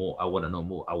want to know more. I want to know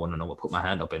more. I want to know more. Put my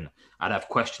hand up and I'd have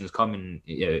questions coming,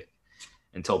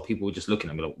 until people were just looking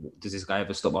at me like, does this guy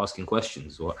ever stop asking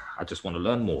questions? Or I just want to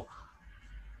learn more.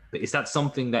 But is that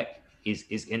something that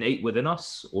is innate within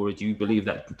us, or do you believe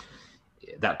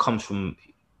that comes from,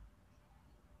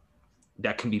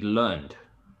 that can be learned?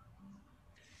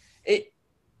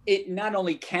 It not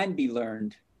only can be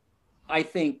learned, I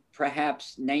think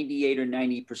perhaps 98 or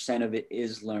 90% of it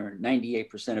is learned.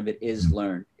 98% of it is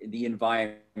learned. The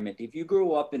environment. If you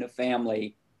grew up in a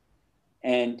family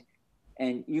and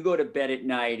you go to bed at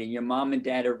night and your mom and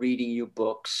dad are reading you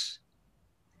books,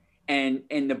 and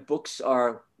the books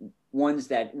are ones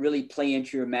that really play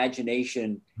into your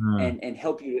imagination and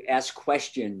help you to ask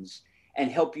questions and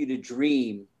help you to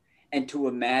dream and to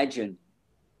imagine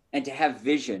and to have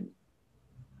vision.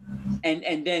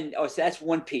 And then, so that's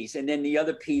one piece. And then the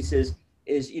other piece is,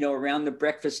 around the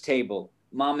breakfast table,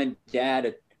 mom and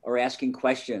dad are asking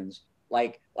questions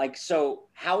like, so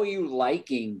how are you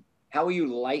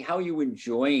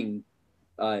enjoying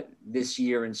this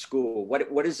year in school?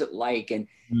 What is it like? And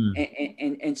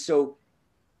so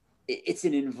it's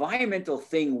an environmental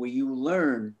thing where you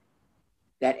learn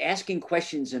that asking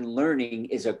questions and learning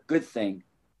is a good thing,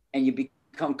 and you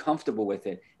become comfortable with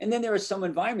it. And then there are some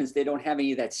environments, they don't have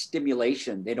any of that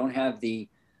stimulation. They don't have the,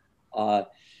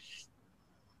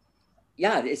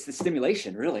 it's the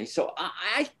stimulation really. So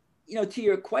I to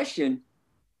your question,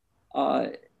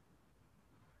 for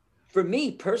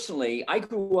me personally, I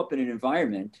grew up in an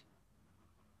environment,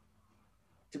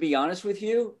 to be honest with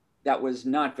you, that was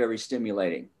not very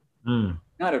stimulating.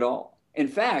 Not at all. In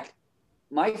fact,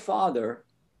 my father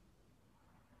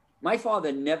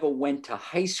never went to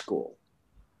high school.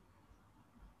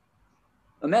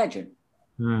 Imagine,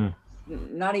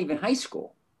 not even high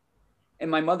school.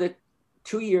 And my mother,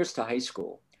 2 years to high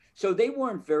school. So they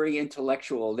weren't very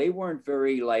intellectual. They weren't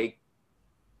very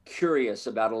curious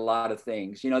about a lot of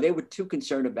things. They were too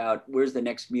concerned about where's the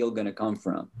next meal going to come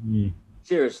from.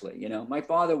 Seriously, my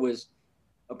father was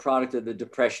a product of the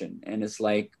Depression. And it's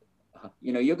like,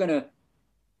 you're going to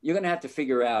have to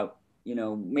figure out,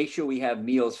 make sure we have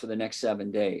meals for the next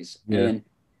 7 days. Yeah.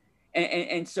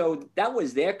 And so that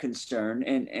was their concern.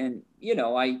 And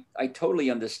I totally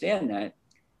understand that.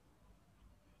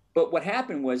 But what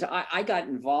happened was I got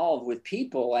involved with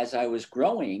people as I was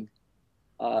growing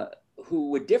who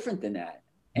were different than that.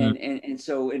 And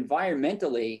so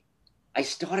environmentally, I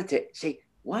started to say,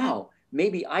 wow,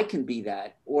 maybe I can be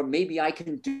that, or maybe I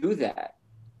can do that.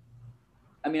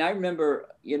 I mean, I remember,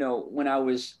 when I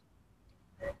was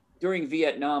during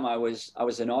Vietnam, I was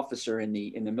an officer in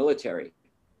the military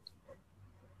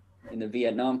in the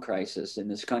Vietnam crisis in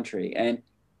this country. And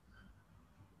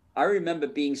I remember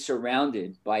being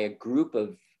surrounded by a group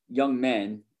of young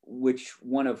men, which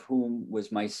one of whom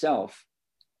was myself,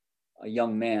 a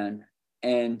young man.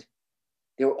 And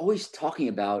they were always talking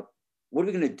about, what are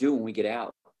we going to do when we get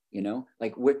out? I'm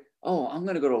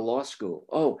going to go to law school.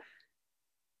 Oh,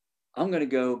 I'm going to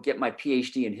go get my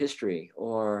PhD in history,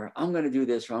 or I'm going to do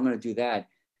this, or I'm going to do that.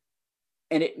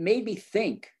 And it made me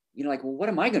think, well, what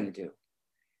am I going to do?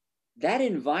 That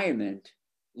environment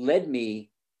led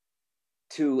me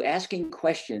to asking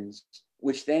questions,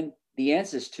 which then the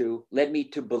answers to led me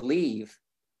to believe,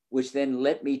 which then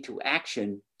led me to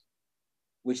action,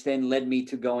 which then led me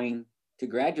to going to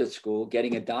graduate school,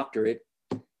 getting a doctorate,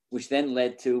 which then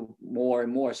led to more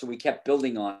and more. So we kept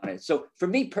building on it. So for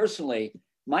me personally,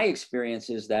 my experience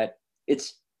is that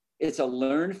it's a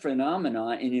learned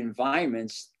phenomenon in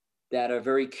environments that are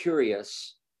very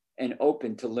curious and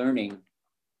open to learning.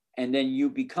 And then you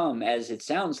become, as it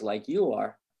sounds like you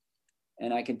are,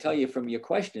 and I can tell you from your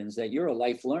questions that you're a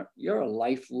life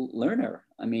learner.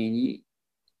 I mean,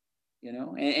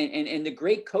 and the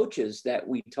great coaches that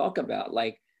we talk about,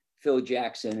 like Phil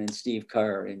Jackson and Steve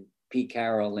Kerr and Pete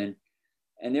Carroll, and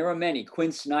there are many,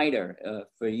 Quinn Snyder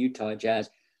for Utah Jazz,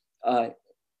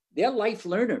 they're life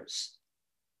learners.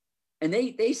 And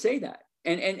they say that.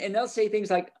 And they'll say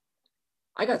things like,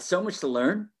 I got so much to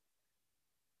learn,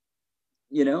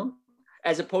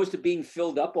 as opposed to being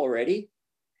filled up already.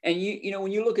 And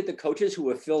when you look at the coaches who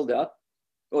are filled up,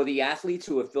 or the athletes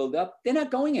who are filled up, they're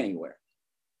not going anywhere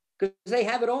because they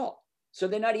have it all. So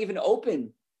they're not even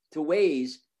open to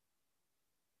ways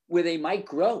where they might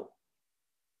grow.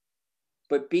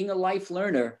 But being a life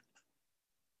learner,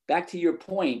 back to your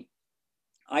point,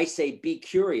 I say be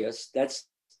curious. That's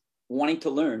wanting to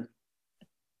learn,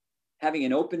 having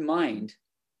an open mind,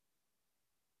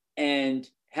 and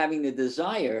having the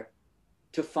desire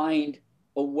to find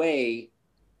a way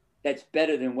that's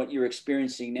better than what you're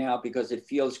experiencing now because it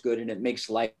feels good and it makes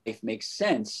life make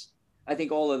sense. I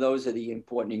think all of those are the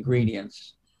important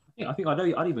ingredients. Yeah, I think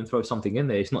I'd even throw something in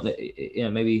there. It's not that, you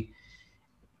know, maybe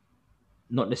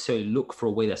not necessarily look for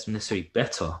a way that's necessarily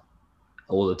better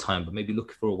all the time, but maybe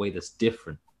look for a way that's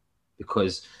different,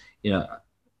 because, you know,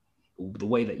 the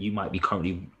way that you might be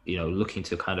currently, you know, looking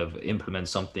to kind of implement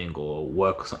something or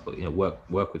work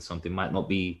with something might not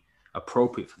be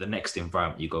appropriate for the next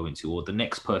environment you go into or the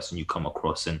next person you come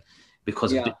across. And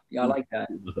because I like that.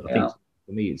 I think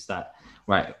for me it's that,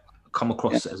 right, come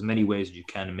across as many ways as you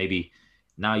can, and maybe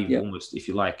now you've almost, if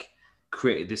you like,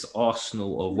 created this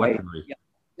arsenal of weaponry.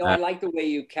 No, I like the way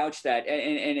you couch that,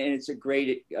 and it's a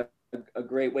great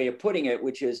way of putting it,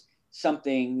 which is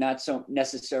something not so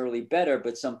necessarily better,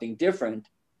 but something different.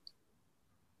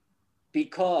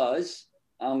 Because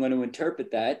I'm going to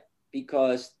interpret that,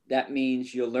 because that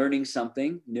means you're learning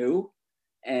something new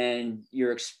and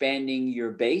you're expanding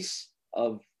your base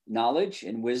of knowledge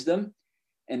and wisdom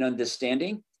and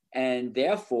understanding. And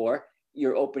therefore,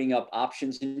 you're opening up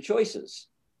options and choices.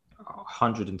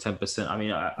 110%. I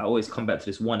mean, I always come back to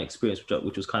this one experience,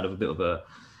 which was kind of a bit of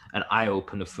an eye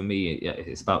opener for me.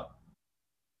 It's about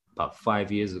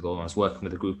 5 years ago. I was working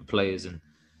with a group of players, and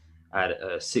I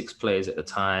had 6 players at the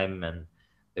time, and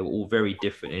they were all very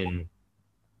different in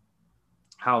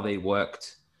how they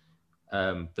worked.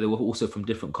 But they were also from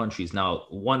different countries. Now,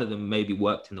 one of them maybe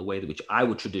worked in the way that which I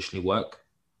would traditionally work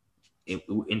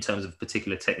in terms of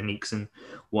particular techniques and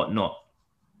whatnot.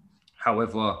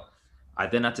 However, I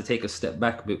then had to take a step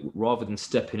back a bit, rather than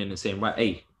stepping in and saying, right,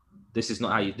 hey, this is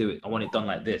not how you do it. I want it done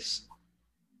like this.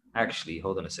 Actually,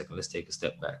 hold on a second. Let's take a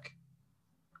step back.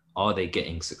 Are they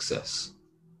getting success?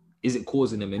 Is it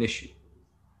causing them an issue?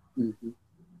 Mm-hmm.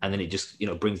 And then it just, you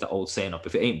know, brings the old saying up.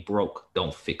 If it ain't broke,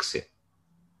 don't fix it.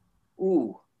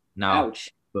 Ooh, now, ouch.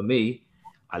 For me,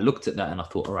 I looked at that and I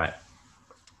thought, all right,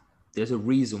 there's a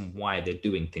reason why they're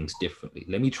doing things differently.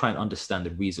 Let me try and understand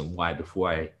the reason why before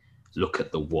I look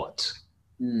at the what.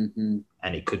 Mm-hmm.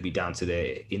 And it could be down to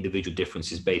their individual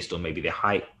differences based on maybe their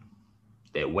height,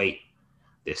 their weight,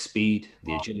 their speed,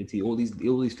 the agility, all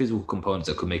these physical components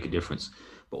that could make a difference.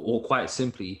 But all quite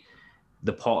simply,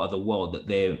 the part of the world that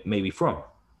they're maybe from,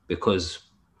 because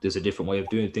there's a different way of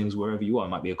doing things wherever you are. It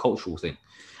might be a cultural thing.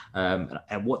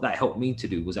 And what that helped me to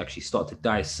do was actually start to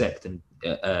dissect and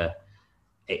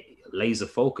laser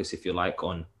focus, if you like,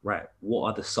 on, right, what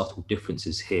are the subtle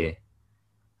differences here?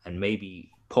 And maybe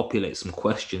populate some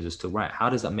questions as to, right, how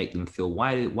does that make them feel?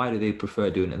 Why do they prefer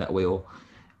doing it that way? Or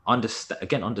understand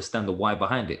the why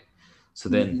behind it. So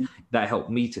then that helped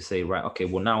me to say, right, okay,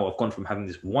 well, now I've gone from having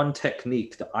this one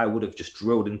technique that I would have just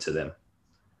drilled into them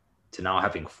to now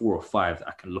having 4 or 5 that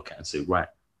I can look at and say, right,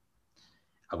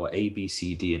 I've got A, B,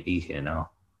 C, D, and E here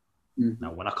now. Mm-hmm.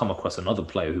 Now, when I come across another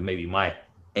player who maybe my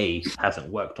A hasn't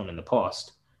worked on in the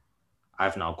past,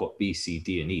 I've now got B, C,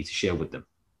 D, and E to share with them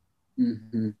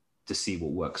to see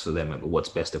what works for them and what's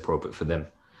best appropriate for them.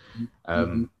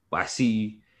 But I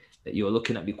see that you're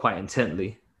looking at me quite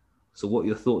intently. So what are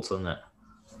your thoughts on that?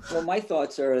 Well, my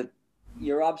thoughts are,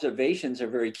 your observations are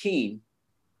very keen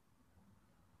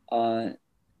and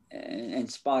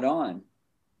spot on.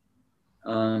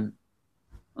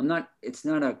 It's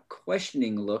not a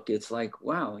questioning look. It's like,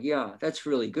 wow, yeah, that's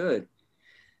really good.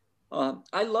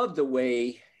 I love the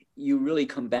way you really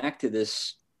come back to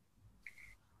this.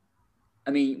 I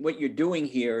mean, what you're doing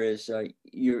here is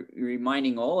you're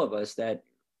reminding all of us that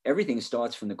everything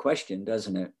starts from the question,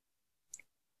 doesn't it?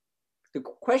 The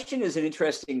question is an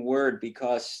interesting word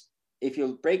because if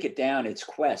you break it down, it's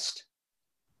quest.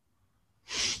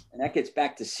 And that gets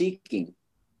back to seeking.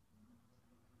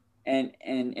 And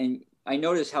I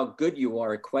notice how good you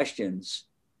are at questions,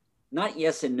 not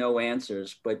yes and no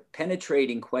answers, but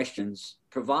penetrating questions,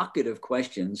 provocative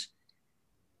questions.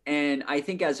 And I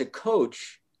think as a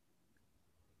coach,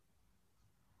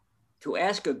 to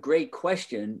ask a great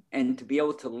question and to be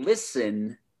able to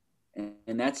listen,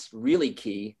 and that's really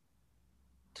key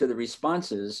to the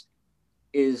responses,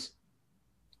 is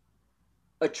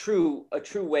a true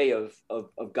way of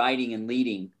guiding and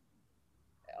leading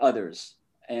others.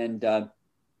 And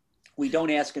we don't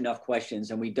ask enough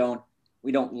questions, and we don't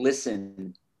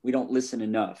listen. We don't listen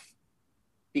enough,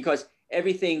 because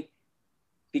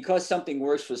something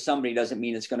works for somebody doesn't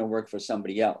mean it's going to work for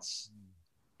somebody else.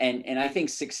 And I think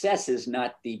success is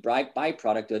not the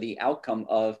byproduct or the outcome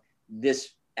of this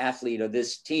athlete or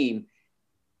this team.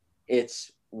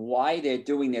 It's why they're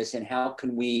doing this and how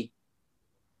can we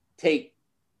take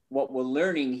what we're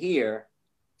learning here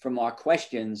from our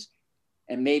questions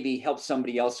and maybe help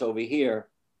somebody else over here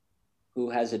who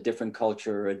has a different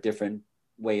culture or a different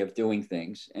way of doing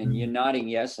things. And you're nodding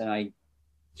yes, and I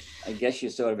guess you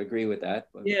sort of agree with that.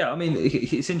 But. Yeah, I mean,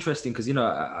 it's interesting because, you're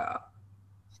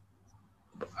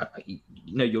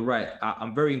right.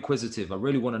 I'm very inquisitive. I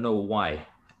really want to know why,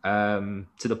 to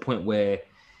the point where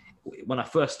when I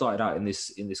first started out in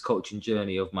this coaching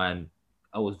journey of mine,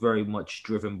 I was very much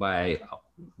driven by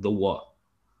the what.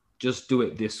 Just do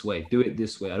it this way. Do it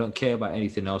this way. I don't care about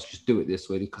anything else. Just do it this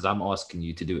way because I'm asking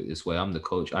you to do it this way. I'm the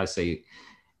coach. I say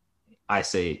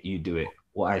it, you do it.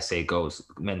 What I say goes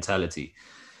mentality.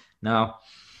 Now,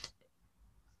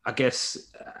 I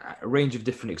guess a range of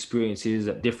different experiences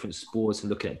at different sports and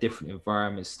looking at different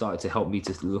environments started to help me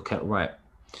to look at, right,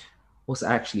 what's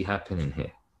actually happening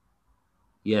here?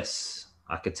 Yes,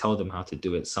 I could tell them how to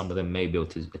do it. Some of them may be able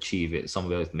to achieve it. Some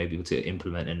of them may be able to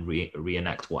implement and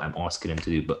reenact what I'm asking them to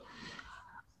do. But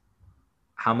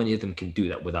how many of them can do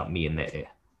that without me in their ear?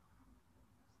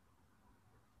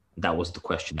 That was the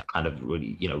question that kind of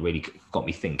really got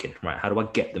me thinking, right? How do I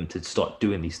get them to start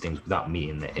doing these things without me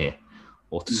in their ear?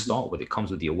 Or to start with, it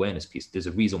comes with the awareness piece. There's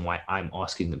a reason why I'm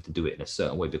asking them to do it in a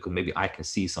certain way, because maybe I can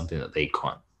see something that they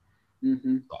can't.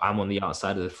 So I'm on the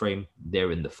outside of the frame,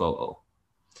 they're in the photo.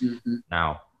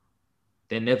 Now,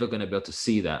 they're never going to be able to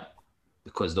see that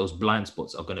because those blind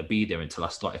spots are going to be there until I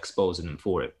start exposing them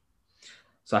for it.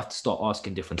 So I have to start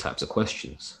asking different types of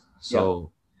questions.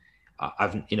 So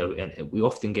I've, and we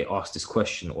often get asked this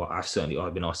question, or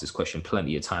I've been asked this question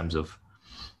plenty of times of,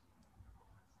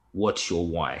 what's your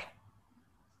why?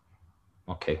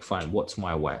 Okay, fine. What's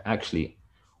my why? Actually,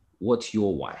 what's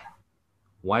your why?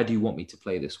 Why do you want me to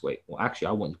play this way? Well, actually,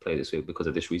 I want you to play this way because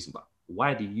of this reason. But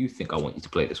why do you think I want you to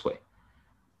play this way?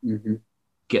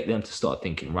 Get them to start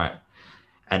thinking, right?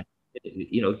 And,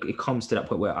 it comes to that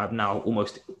point where I've now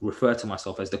almost referred to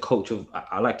myself as the coach of,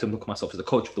 I like to look at myself as the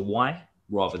coach of the why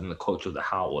rather than the coach of the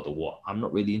how or the what. I'm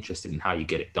not really interested in how you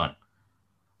get it done.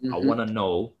 I want to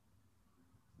know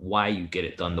why you get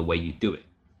it done the way you do it,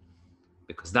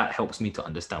 because that helps me to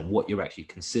understand what you're actually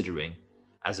considering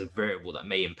as a variable that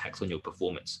may impact on your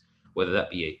performance, whether that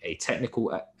be a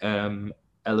technical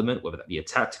element, whether that be a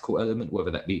tactical element,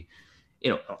 whether that be,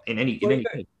 in any.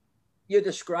 You're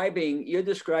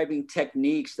describing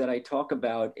techniques that I talk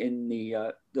about in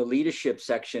the leadership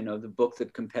section of the book, The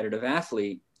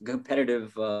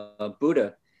Competitive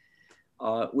Buddha,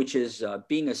 which is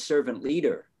being a servant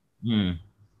leader,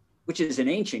 which is an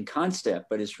ancient concept,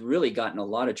 but it's really gotten a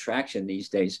lot of traction these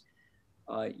days.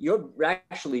 You're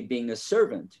actually being a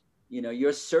servant.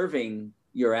 You're serving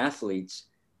your athletes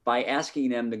by asking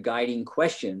them the guiding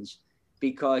questions,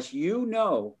 because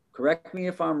correct me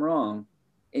if I'm wrong,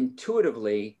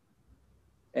 intuitively,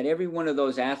 that every one of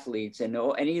those athletes and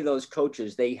any of those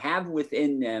coaches, they have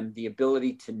within them the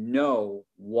ability to know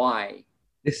why.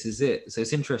 This is it. So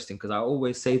it's interesting because I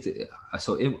always say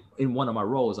so in one of my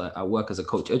roles, I work as a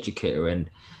coach educator, and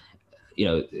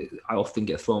I often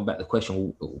get thrown back the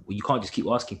question, well, you can't just keep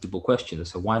asking people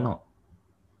questions. So why not?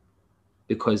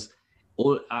 Because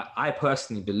I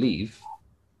personally believe,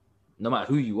 no matter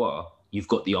who you are, you've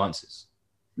got the answers.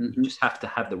 You just have to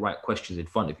have the right questions in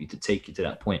front of you to take you to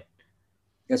that point.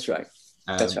 That's right.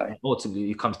 That's right. Ultimately,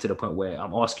 it comes to the point where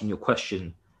I'm asking you a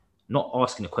question, not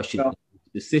asking a question in a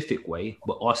specific way,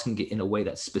 but asking it in a way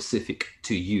that's specific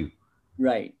to you.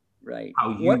 Right.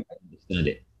 How you understand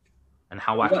it. And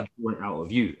how I can draw it out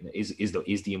of you is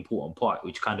the important part,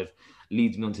 which kind of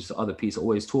leads me on to the other piece I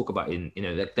always talk about.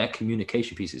 That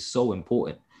communication piece is so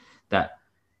important that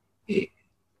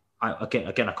I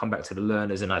come back to the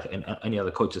learners and any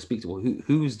other coach I speak to. Well,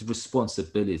 whose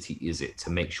responsibility is it to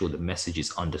make sure the message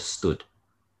is understood?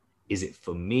 Is it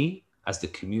for me as the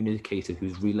communicator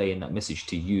who's relaying that message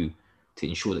to you to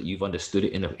ensure that you've understood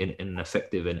it in an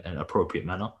effective and appropriate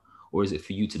manner, or is it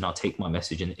for you to now take my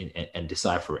message and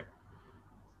decipher it?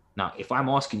 Now, if I'm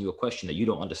asking you a question that you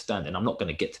don't understand, then I'm not going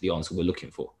to get to the answer we're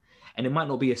looking for. And it might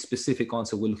not be a specific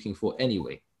answer we're looking for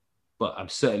anyway, but I'm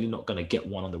certainly not going to get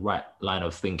one on the right line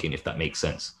of thinking, if that makes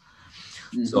sense.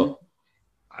 So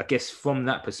I guess from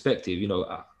that perspective,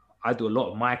 I do a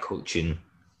lot of my coaching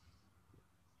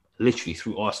literally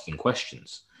through asking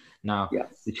questions. Now,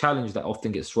 the challenge that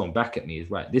often gets thrown back at me is,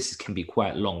 right, this can be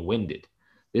quite long-winded.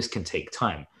 This can take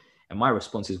time. And my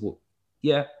response is, well,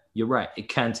 yeah, you're right. It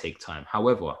can take time.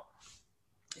 However,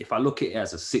 if I look at it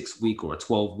as a 6-week or a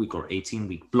 12-week or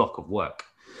 18-week block of work,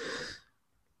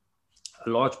 a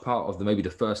large part of maybe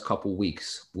the first couple of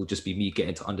weeks will just be me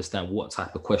getting to understand what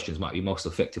type of questions might be most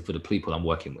effective for the people I'm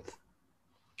working with.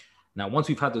 Now, once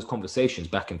we've had those conversations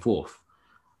back and forth,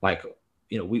 like,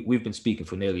 we've been speaking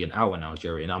for nearly an hour now,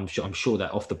 Jerry, and I'm sure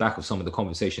that off the back of some of the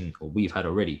conversation we've had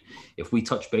already, if we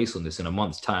touch base on this in a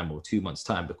month's time or 2 months'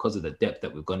 time, because of the depth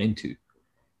that we've gone into,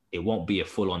 it won't be a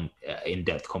full-on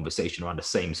in-depth conversation around the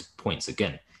same points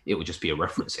again. It will just be a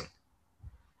referencing.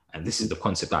 And this is the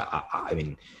concept. I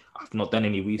mean, I've not done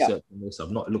any research on this.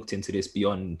 I've not looked into this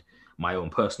beyond my own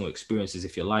personal experiences,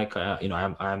 if you like.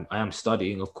 I am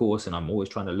studying, of course, and I'm always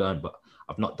trying to learn, but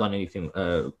I've not done anything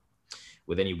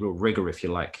with any real rigor, if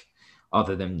you like,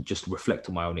 other than just reflect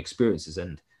on my own experiences.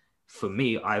 And for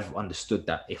me, I've understood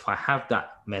that if I have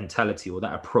that mentality or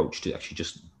that approach to actually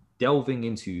just delving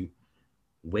into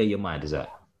where your mind is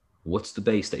at, what's the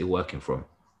base that you're working from?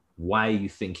 Why are you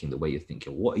thinking the way you're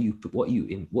thinking? What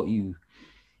are you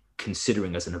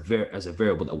considering as a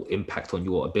variable that will impact on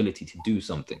your ability to do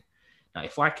something? Now,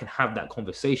 if I can have that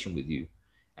conversation with you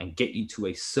and get you to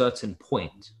a certain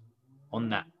point on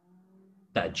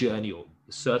that journey, or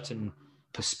a certain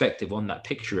perspective on that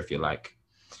picture, if you like,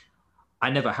 I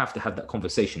never have to have that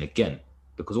conversation again,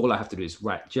 because all I have to do is,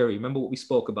 right, Jerry, remember what we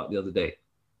spoke about the other day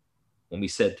when we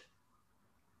said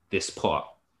this part?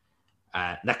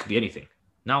 That could be anything.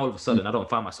 Now, all of a sudden, I don't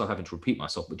find myself having to repeat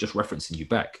myself, but just referencing you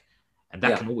back. And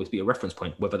that can always be a reference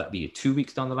point, whether that be 2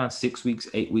 weeks down the line, 6 weeks,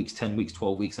 8 weeks, 10 weeks,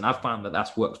 12 weeks. And I've found that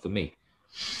that's worked for me.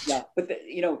 Yeah, but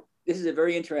this is a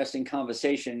very interesting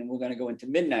conversation, and we're going to go into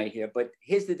midnight here. But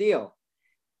here's the deal.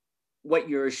 What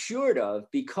you're assured of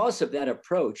because of that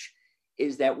approach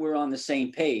is that we're on the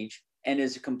same page, and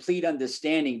there's a complete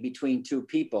understanding between two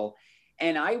people.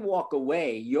 And I walk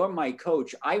away, you're my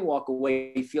coach, I walk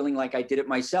away feeling like I did it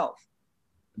myself.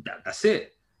 That's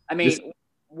it. I mean,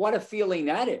 what a feeling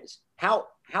that is. How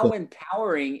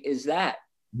empowering is that?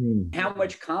 How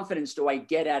much confidence do I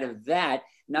get out of that?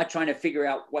 Not trying to figure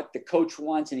out what the coach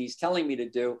wants and he's telling me to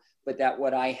do, but that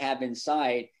what I have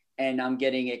inside, and I'm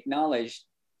getting acknowledged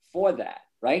for that,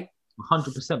 right?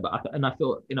 100%. But I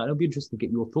feel, it'll be interesting to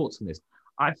get your thoughts on this.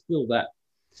 I feel that,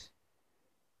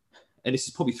 and this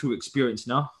is probably through experience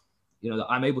now, that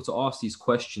I'm able to ask these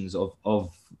questions of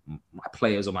my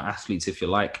players or my athletes, if you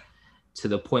like, to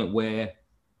the point where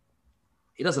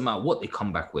it doesn't matter what they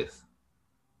come back with.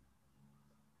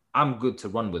 I'm good to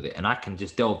run with it, and I can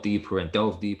just delve deeper and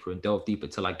delve deeper and delve deeper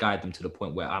till I guide them to the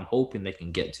point where I'm hoping they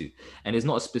can get to. And it's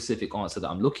not a specific answer that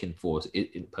I'm looking for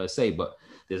per se, but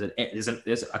there's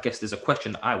a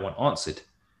question that I want answered,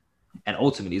 and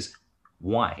ultimately is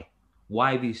why?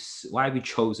 Why have you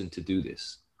chosen to do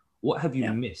this? What have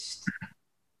you missed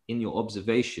in your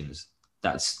observations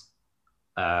that's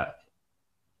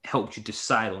helped you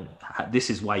decide on this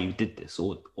is why you did this,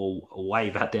 or why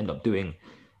you've had to end up doing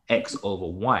X over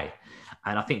Y?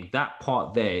 And I think that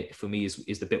part there for me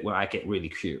is the bit where I get really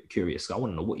curious. I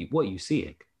want to know what are you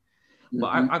seeing. But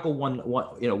I go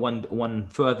one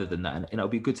further than that, and it'll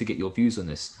be good to get your views on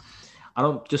this. I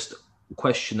don't just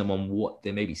question them on what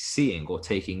they may be seeing or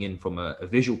taking in from a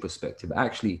visual perspective, but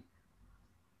actually,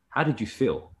 how did you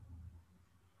feel?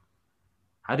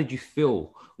 How did you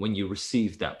feel when you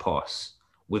received that pass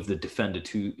with the defender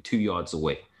two yards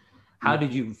away? How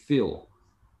did you feel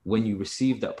when you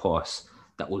received that pass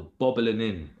that was bobbling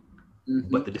in,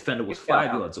 but the defender was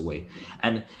 5 yards away?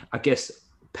 And I guess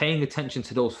paying attention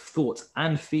to those thoughts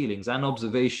and feelings and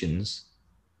observations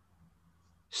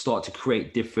start to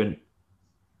create different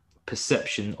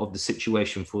perception of the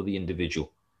situation for the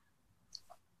individual.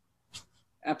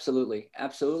 Absolutely.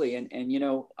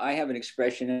 And I have an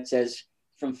expression that says,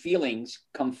 from feelings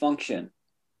come function.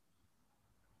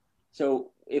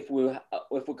 So if we're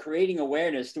creating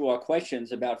awareness through our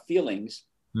questions about feelings,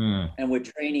 and we're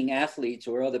training athletes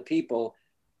or other people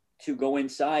to go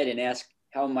inside and ask,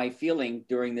 how am I feeling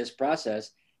during this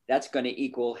process? That's going to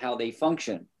equal how they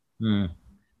function. I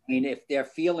mean, if they're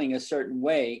feeling a certain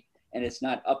way and it's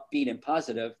not upbeat and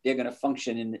positive, they're going to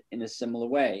function in a similar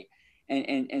way.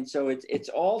 And so it's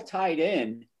all tied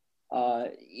in.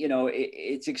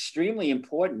 It's extremely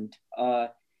important.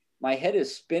 My head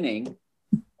is spinning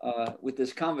with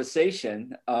this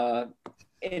conversation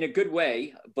in a good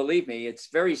way. Believe me, it's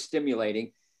very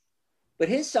stimulating. But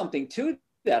here's something too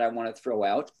that I want to throw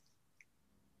out.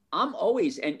 I'm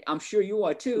always, and I'm sure you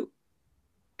are too,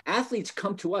 athletes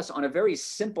come to us on a very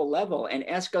simple level and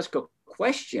ask us a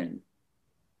question.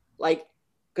 Like,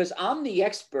 because I'm the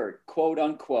expert, quote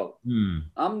unquote.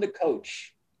 I'm the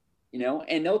coach,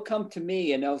 and they'll come to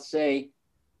me and they'll say,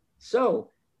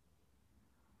 so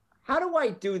how do I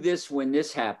do this when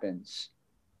this happens?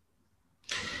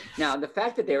 Now, the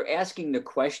fact that they're asking the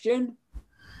question,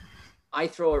 I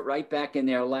throw it right back in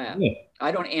their lap.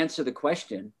 I don't answer the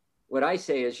question. What I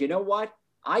say is, you know what?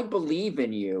 I believe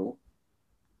in you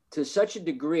to such a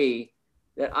degree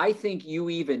that I think you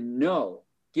even know.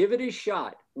 Give it a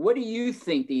shot. What do you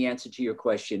think the answer to your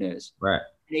question is? Right.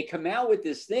 And they come out with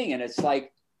this thing, and it's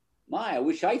like, I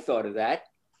wish I thought of that.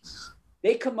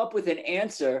 They come up with an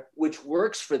answer which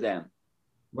works for them.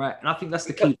 Right. And I think that's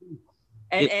the key.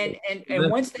 And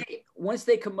once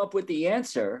they come up with the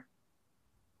answer,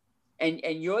 and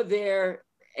you're there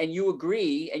and you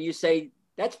agree and you say,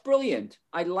 that's brilliant,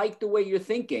 I like the way you're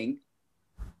thinking,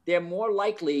 they're more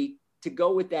likely to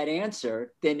go with that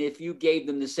answer than if you gave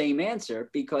them the same answer,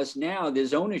 because now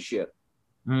there's ownership.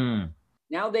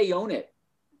 Now they own it.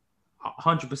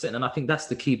 100%. And I think that's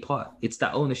the key part. It's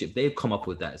that ownership. They've come up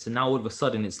with that. So now all of a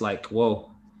sudden it's like,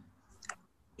 well,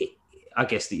 I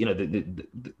guess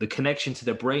the connection to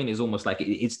the brain is almost like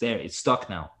it's there. It's stuck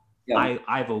now. Yeah.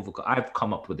 I've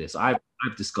come up with this. I've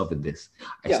discovered this.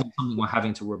 It's not something we're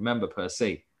having to remember per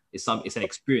se. It's an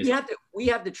experience. We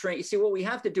have to train. See, what we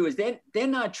have to do is they're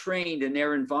not trained in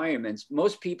their environments.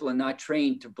 Most people are not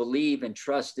trained to believe and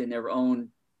trust in their own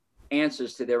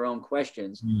answers to their own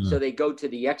questions. So they go to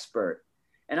the expert.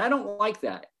 And I don't like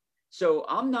that. So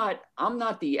I'm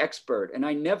not the expert, and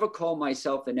I never call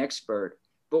myself an expert.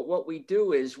 But what we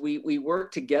do is we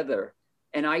work together.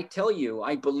 And I tell you,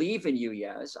 I believe in you,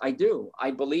 Yaz. I do.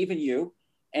 I believe in you.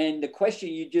 And the question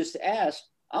you just asked,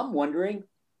 I'm wondering,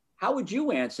 how would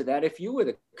you answer that if you were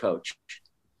the coach?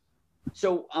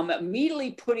 So I'm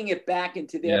immediately putting it back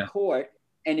into their court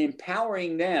and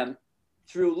empowering them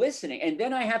through listening. And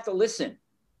then I have to listen.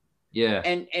 Yeah.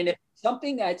 And if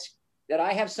something that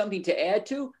I have something to add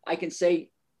to, I can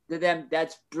say to them,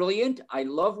 that's brilliant. I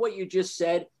love what you just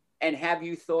said. And have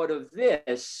you thought of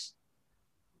this?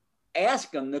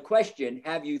 Ask them the question,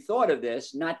 have you thought of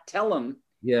this? Not tell them.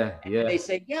 Yeah. And they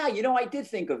say, yeah, I did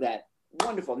think of that.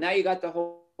 Wonderful. Now you got the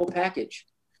whole package.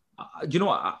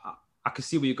 I can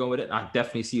see where you're going with it. I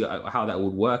definitely see how that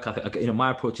would work. I think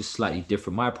my approach is slightly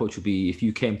different. My approach would be, if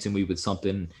you came to me with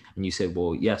something and you said,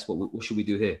 well, yes, what should we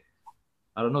do here?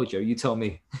 I don't know, Jerry, you tell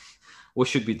me. What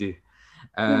should we do?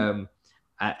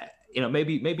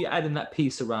 Maybe adding that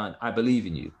piece around, I believe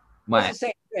in you. It's the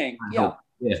same thing.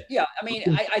 Yeah. I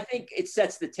mean, I think it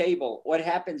sets the table. What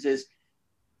happens is,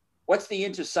 what's the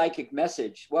interpsychic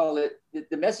message? Well,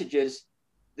 the message is,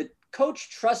 the coach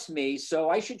trusts me, so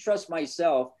I should trust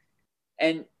myself.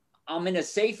 And I'm in a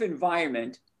safe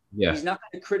environment. Yeah. He's not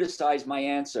going to criticize my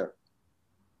answer.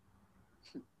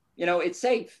 It's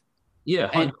safe. Yeah,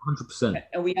 100%.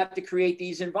 And we have to create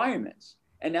these environments.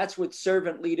 And that's what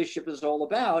servant leadership is all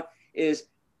about, is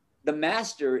the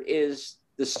master is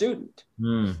the student.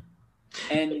 And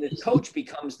the coach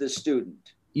becomes the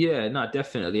student. Yeah, no,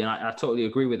 definitely. And I totally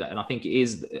agree with that. And I think it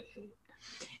is,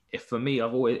 for me,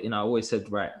 I've always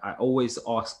said, right, I always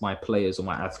ask my players or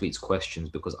my athletes questions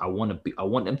because I want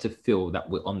them to feel that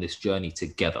we're on this journey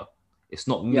together. It's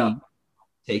not me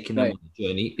taking them on the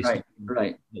journey. It's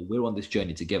we're on this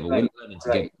journey together. We're learning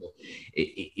together.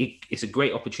 It's a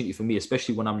great opportunity for me,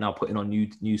 especially when I'm now putting on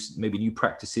new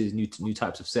practices, new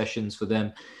types of sessions for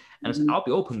them. And I'll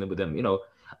be open with them.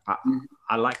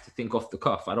 I like to think off the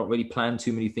cuff. I don't really plan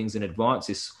too many things in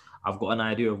advance. I've got an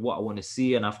idea of what I want to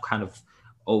see, and I've kind of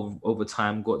over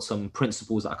time got some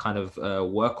principles that I kind of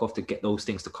work off to get those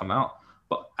things to come out.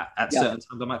 But at certain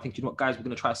times I might think, guys, we're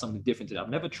going to try something different today. I've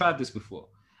never tried this before.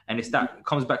 And it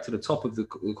comes back to the top of the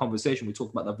conversation. We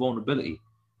talked about the vulnerability.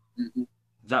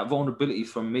 That vulnerability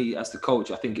from me as the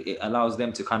coach, I think it allows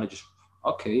them to kind of just,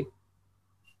 okay,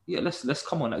 yeah, let's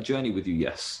come on that journey with you.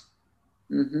 Yes.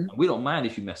 We don't mind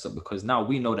if you mess up, because now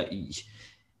we know that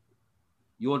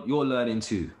you're learning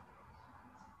too.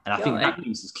 And I think that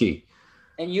piece is key.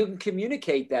 And you can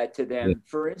communicate that to them. Yeah.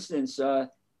 For instance, a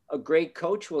great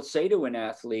coach will say to an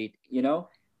athlete,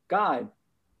 God,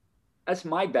 that's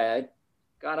my bad.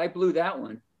 God, I blew that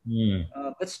one.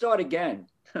 Let's start again.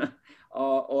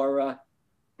 or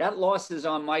that loss is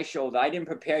on my shoulder. I didn't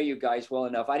prepare you guys well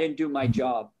enough. I didn't do my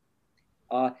job.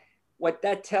 What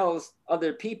that tells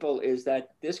other people is that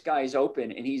this guy's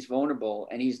open and he's vulnerable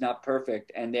and he's not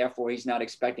perfect, and therefore he's not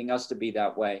expecting us to be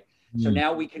that way. So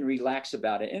now we can relax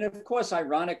about it. And of course,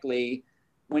 ironically,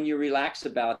 when you relax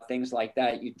about things like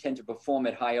that, you tend to perform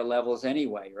at higher levels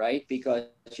anyway, right? Because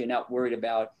you're not worried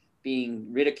about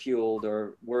being ridiculed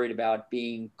or worried about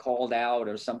being called out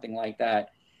or something like that.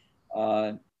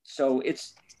 So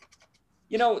it's,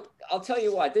 I'll tell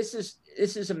you what, this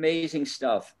is amazing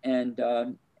stuff. And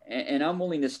I'm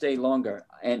willing to stay longer.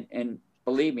 And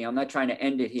believe me, I'm not trying to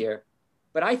end it here,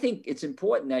 but I think it's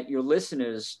important that your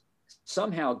listeners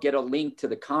somehow get a link to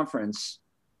the conference.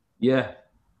 Yeah.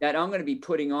 That I'm going to be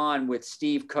putting on with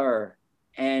Steve Kerr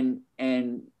and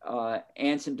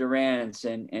Anson Durrance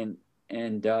and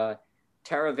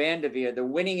Tara Vanderveer, the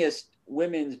winningest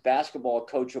women's basketball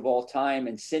coach of all time,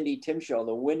 and Cindy Timshaw,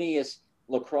 the winningest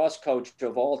lacrosse coach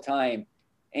of all time,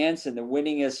 Anson, the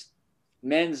winningest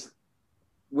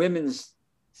women's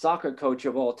soccer coach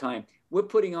of all time. We're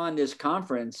putting on this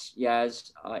conference,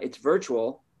 Yaz. It's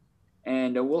virtual,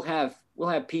 and we'll have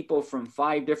people from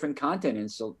 5 different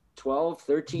continents, so 12,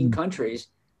 13 countries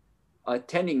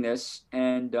attending this,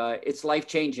 and it's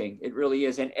life-changing. It really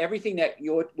is. And everything that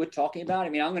we're talking about, I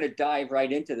mean, I'm going to dive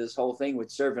right into this whole thing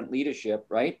with servant leadership,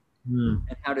 right? And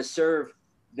how to serve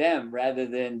them rather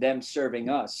than them serving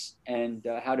us, and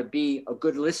how to be a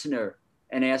good listener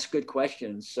and ask good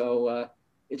questions. So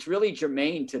it's really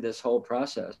germane to this whole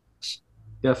process.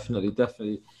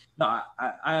 Definitely. No,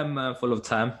 I am full of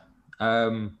time.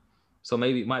 So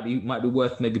maybe it might be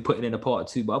worth maybe putting in a part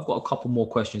 2, but I've got a couple more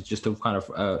questions just to kind of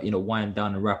wind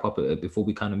down and wrap up before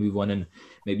we kind of move on, and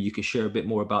maybe you can share a bit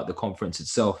more about the conference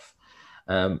itself.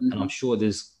 And I'm sure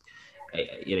there's,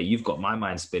 you've got my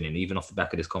mind spinning even off the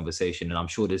back of this conversation, and I'm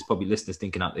sure there's probably listeners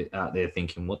thinking out there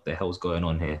thinking, what the hell's going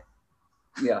on here?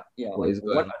 Yeah. What is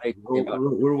going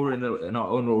on? We're all in our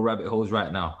own little rabbit holes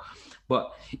right now.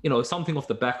 But something off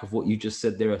the back of what you just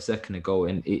said there a second ago,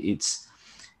 and it's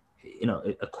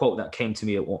a quote that came to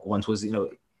me once was,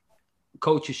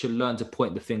 coaches should learn to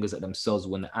point the fingers at themselves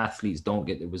when the athletes don't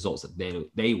get the results that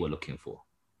they were looking for.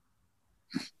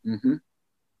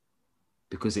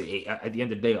 Because at the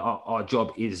end of the day, our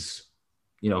job is,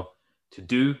 to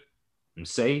do and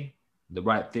say the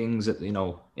right things in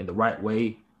the right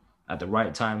way, at the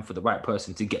right time, for the right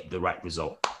person to get the right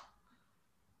result.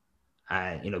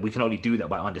 And we can only do that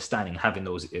by understanding, having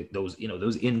those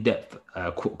in-depth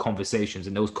conversations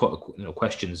and those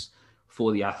questions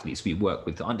for the athletes we work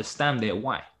with to understand their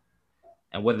why,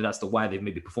 and whether that's the why they've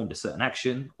maybe performed a certain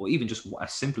action, or even just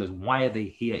as simple as why are they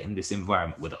here in this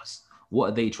environment with us?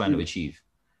 What are they trying to achieve?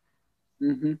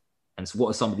 And so, what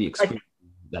are some of the experiences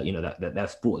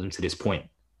that's brought them to this point?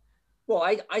 Well,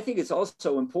 I think it's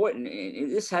also important,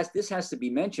 and this has to be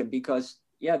mentioned, because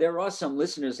there are some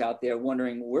listeners out there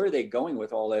wondering where are they going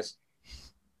with all this.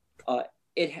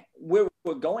 Where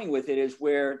we're going with it is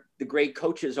where the great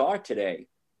coaches are today.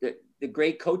 The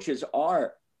great coaches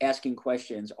are asking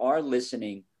questions, are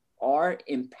listening, are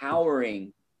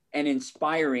empowering and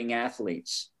inspiring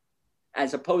athletes,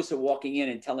 as opposed to walking in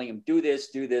and telling them, do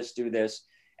this.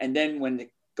 And then when the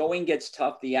going gets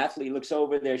tough, the athlete looks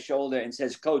over their shoulder and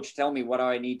says, Coach, tell me what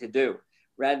I need to do,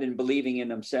 rather than believing in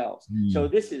themselves. So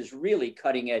this is really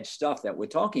cutting edge stuff that we're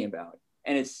talking about.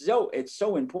 And it's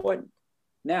so important.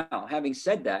 Now, having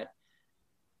said that,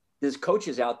 there's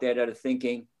coaches out there that are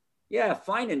thinking, yeah,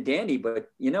 fine and dandy, but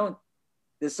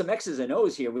there's some X's and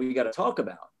O's here we got to talk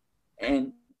about.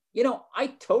 And, I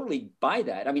totally buy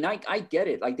that. I mean, I get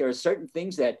it. Like, there are certain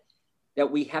things that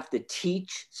we have to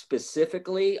teach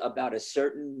specifically about a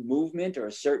certain movement or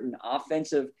a certain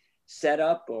offensive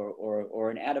setup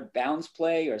or an out of bounds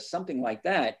play or something like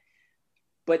that.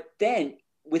 But then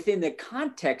within the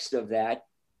context of that,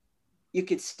 you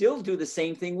could still do the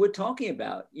same thing we're talking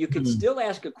about. You could still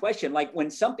ask a question, like when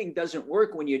something doesn't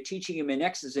work, when you're teaching them in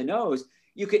X's and O's,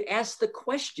 you could ask the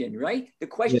question, right? The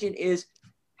question is,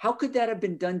 how could that have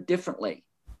been done differently?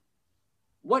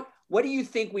 What do you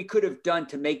think we could have done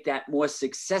to make that more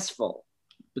successful?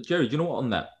 But Jerry, do you know what, on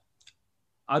that,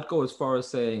 I'd go as far as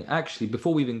saying, actually,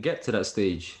 before we even get to that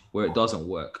stage where it doesn't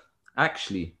work,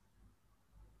 actually,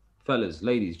 fellas,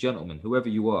 ladies, gentlemen, whoever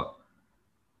you are,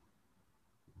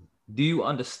 do you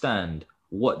understand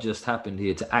what just happened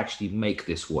here to actually make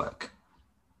this work?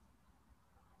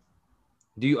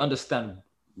 Do you understand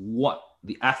what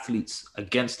the athletes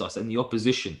against us and the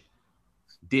opposition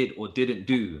did or didn't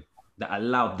do that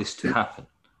allowed this to happen?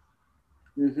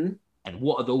 And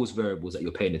what are those variables that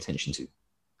you're paying attention to?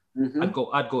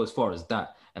 I'd go as far as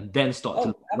that, and then start to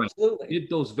look, right, did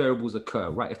those variables occur?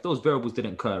 Right, if those variables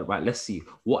didn't occur, right, let's see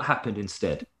what happened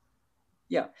instead.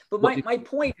 Yeah, but my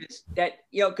point is that,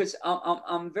 because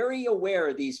I'm very aware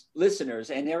of these listeners,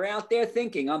 and they're out there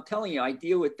thinking, I'm telling you, I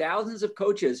deal with thousands of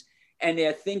coaches, and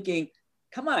they're thinking,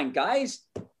 come on, guys,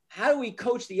 how do we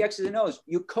coach the X's and O's?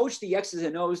 You coach the X's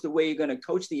and O's the way you're going to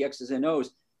coach the X's and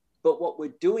O's. But what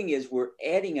we're doing is we're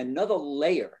adding another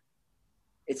layer.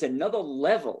 It's another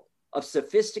level of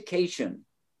sophistication.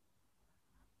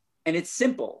 And it's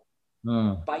simple.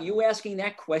 By you asking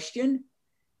that question,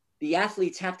 the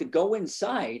athletes have to go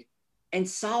inside and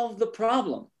solve the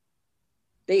problem.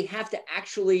 They have to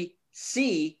actually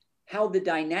see how the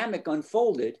dynamic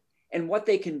unfolded and what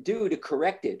they can do to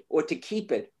correct it or to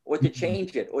keep it or to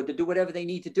change it or to do whatever they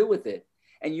need to do with it.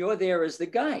 And you're there as the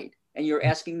guide, and you're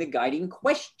asking the guiding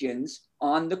questions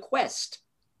on the quest.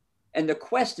 And the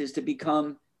quest is to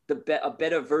become a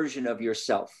better version of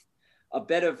yourself, a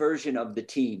better version of the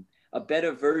team, a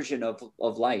better version of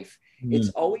life. It's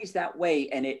always that way.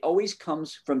 And it always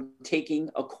comes from taking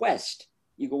a quest.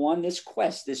 You go on this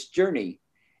quest, this journey,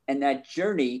 and that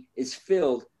journey is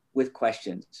filled with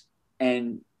questions.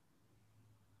 And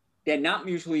they're not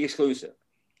mutually exclusive.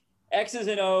 X's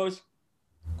and O's,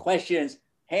 questions,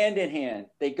 hand in hand,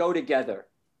 they go together.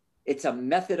 It's a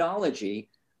methodology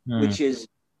which is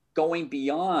going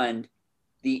beyond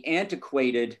the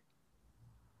antiquated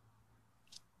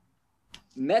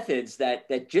methods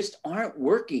that just aren't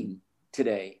working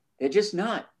today. They're just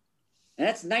not. And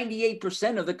that's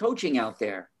 98% of the coaching out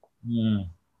there.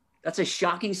 That's a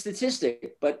shocking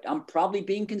statistic, but I'm probably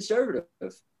being conservative.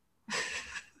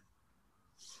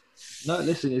 No,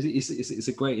 listen,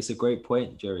 it's a great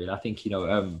point, Jerry. And I think,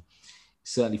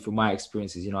 certainly from my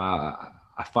experiences,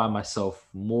 I find myself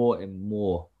more and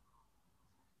more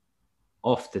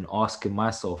often asking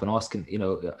myself and asking,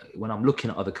 when I'm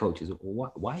looking at other coaches,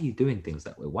 why are you doing things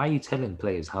that way? Why are you telling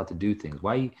players how to do things?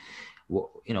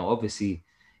 Obviously,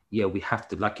 yeah, we have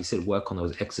to, like you said, work on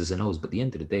those X's and O's. But at the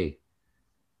end of the day,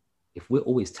 if we're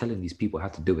always telling these people how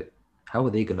to do it, how are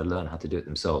they going to learn how to do it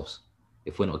themselves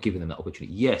if we're not giving them that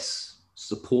opportunity? Yes,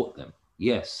 support them.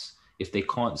 Yes, if they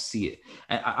can't see it.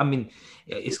 And I mean,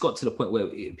 it's got to the point where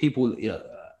people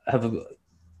have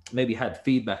maybe had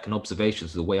feedback and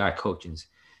observations of the way I coach. And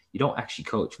you don't actually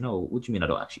coach. No, what do you mean I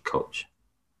don't actually coach?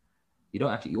 You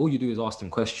don't actually, all you do is ask them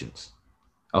questions.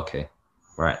 Okay,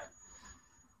 right.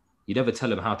 You never tell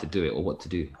them how to do it or what to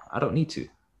do. I don't need to.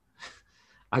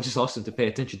 I just ask them to pay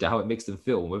attention to how it makes them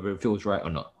feel, whether it feels right or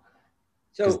not.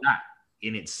 Because that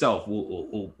in itself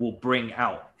will bring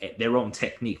out their own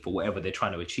technique for whatever they're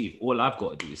trying to achieve. All I've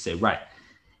got to do is say, right,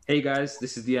 hey guys,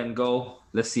 this is the end goal.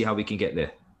 Let's see how we can get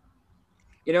there.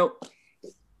 To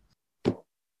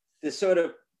sort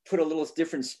of put a little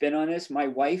different spin on this, my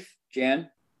wife, Jan,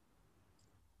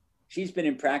 she's been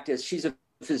in practice. She's a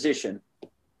physician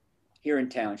here in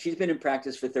town. She's been in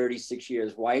practice for 36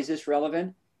 years. Why is this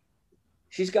relevant?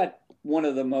 She's got one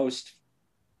of the most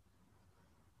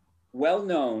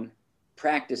well-known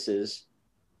practices.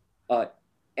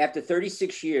 After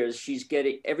 36 years, she's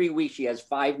getting, every week she has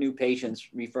 5 new patients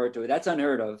referred to her. That's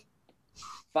unheard of.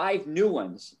 5 new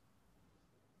ones.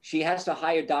 She has to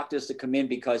hire doctors to come in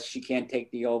because she can't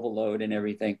take the overload and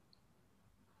everything.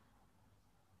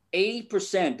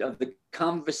 80% of the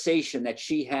conversation that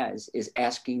she has is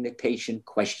asking the patient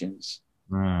questions.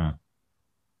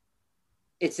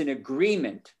 It's an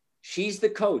agreement. She's the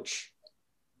coach,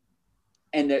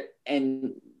 and the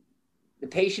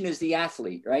patient is the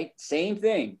athlete, right? Same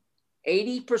thing.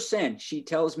 80%, she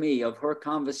tells me, of her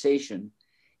conversation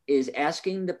is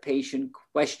asking the patient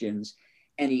questions,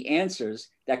 and the answers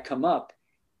that come up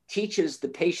teaches the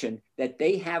patient that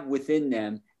they have within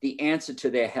them the answer to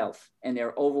their health and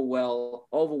their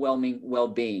overwhelming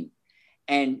well-being.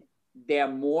 And they're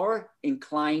more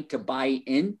inclined to buy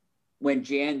in when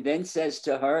Jan then says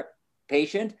to her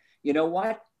patient, you know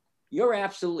what? You're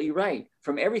absolutely right.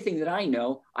 From everything that I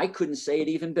know, I couldn't say it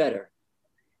even better.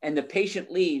 And the patient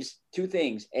leaves 2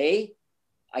 things. A,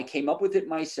 I came up with it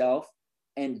myself.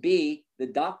 And B, the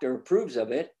doctor approves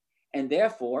of it. And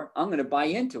therefore, I'm going to buy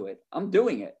into it. I'm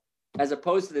doing it. As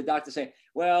opposed to the doctor saying,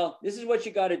 well, this is what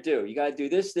you got to do. You got to do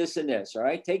this, this, and this. All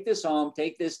right. Take this home.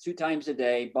 Take this 2 times a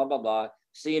day, blah, blah, blah.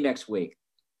 See you next week.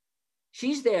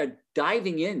 She's there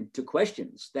diving into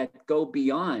questions that go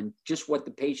beyond just what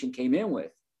the patient came in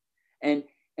with. And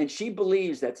she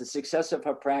believes that the success of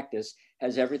her practice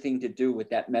has everything to do with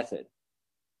that method.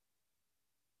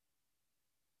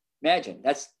 Imagine,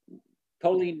 that's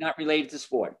totally not related to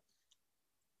sport.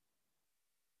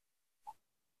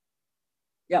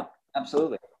 Yeah,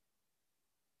 absolutely.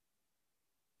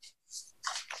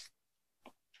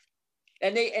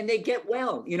 And they get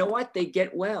well. You know what? They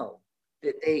get well.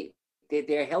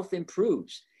 Their health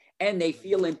improves and they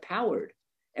feel empowered.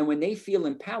 And when they feel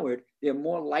empowered, they're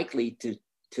more likely to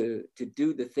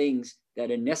do the things that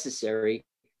are necessary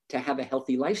to have a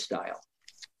healthy lifestyle.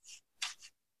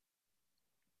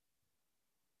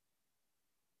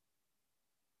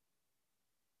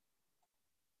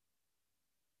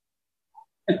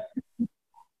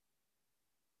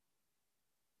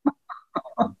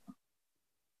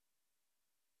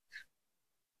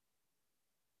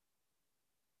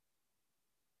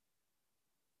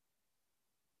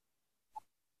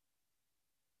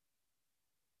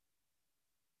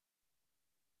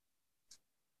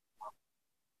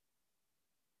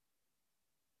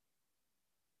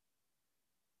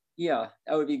 Yeah,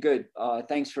 that would be good.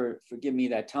 Thanks for giving me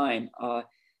that time.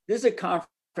 This is a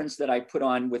conference that I put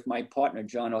on with my partner,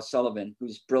 John O'Sullivan,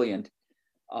 who's brilliant.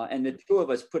 And the two of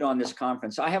us put on this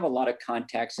conference. I have a lot of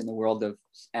contacts in the world of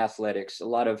athletics, a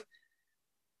lot of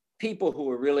people who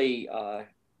are really,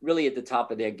 really at the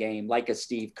top of their game, like a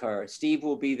Steve Kerr. Steve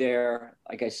will be there.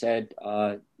 Like I said,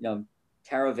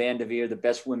 Tara Vanderveer, the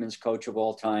best women's coach of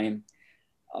all time,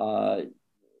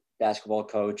 basketball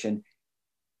coach. And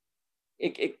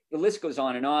the list goes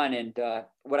on. And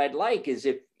what I'd like is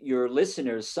if your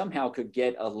listeners somehow could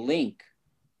get a link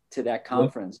to that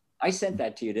conference. I sent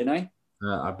that to you, didn't I?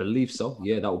 I believe so.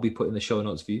 Yeah, that will be put in the show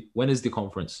notes for you. When is the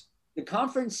conference? The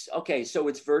conference, okay, so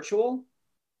it's virtual.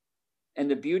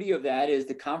 And the beauty of that is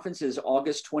the conference is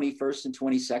August 21st and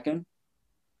 22nd.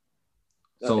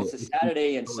 So it's a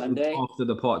Saturday and Sunday. After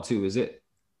the part 2, is it?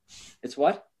 It's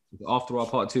what? After our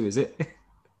part 2, is it?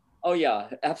 Oh, yeah,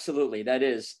 absolutely. That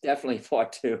is definitely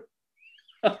part 2.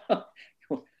 I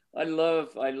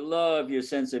love your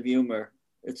sense of humor.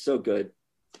 It's so good.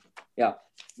 Yeah,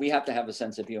 we have to have a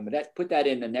sense of humor. Put that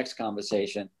in the next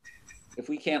conversation. If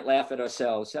we can't laugh at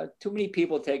ourselves, too many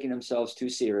people taking themselves too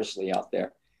seriously out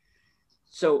there.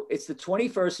 So it's the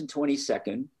 21st and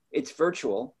 22nd. It's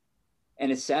virtual,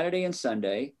 and it's Saturday and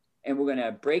Sunday. And we're going to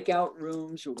have breakout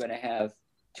rooms. We're going to have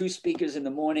 2 speakers in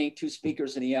the morning, 2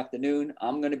 speakers in the afternoon.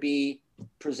 I'm going to be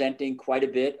presenting quite a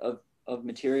bit of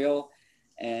material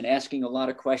and asking a lot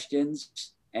of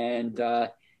questions. And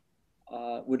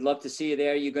would love to see you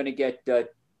there. You're going to get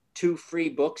 2 free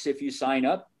books if you sign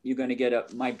up. You're going to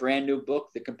get my brand new book,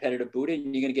 The Competitive Buddha,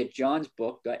 and you're going to get John's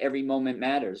book, Every Moment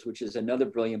Matters, which is another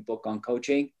brilliant book on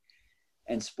coaching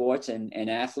and sports and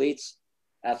athletes,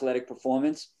 athletic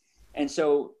performance. And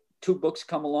so 2 books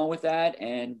come along with that.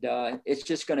 And it's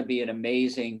just going to be an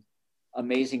amazing,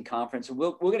 amazing conference.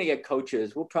 We're going to get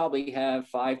coaches. We'll probably have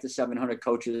 500 to 700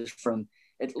 coaches from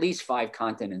at least 5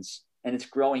 continents, and it's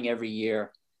growing every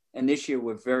year. And this year,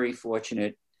 we're very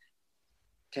fortunate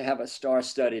to have a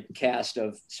star-studded cast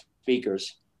of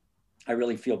speakers. I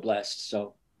really feel blessed.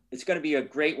 So it's going to be a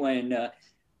great one.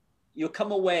 You'll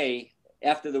come away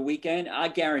after the weekend, I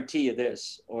guarantee you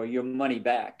this, or your money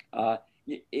back.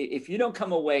 If you don't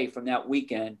come away from that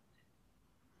weekend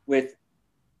with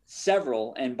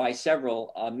several, and by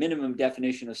several, minimum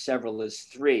definition of several is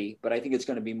 3, but I think it's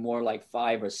going to be more like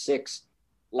 5 or 6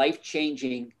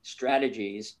 life-changing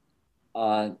strategies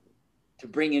to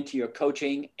bring into your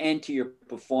coaching and to your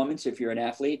performance if you're an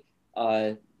athlete,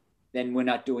 then we're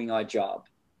not doing our job.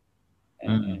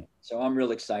 And so I'm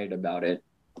real excited about it.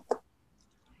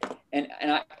 And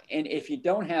if you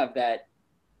don't have that,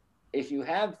 if you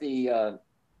have the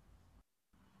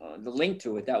link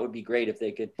to it, that would be great if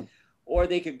they could, or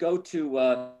they could go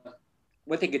to,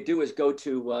 what they could do is go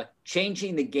to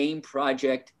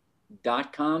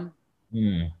changingthegameproject.com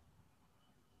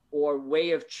or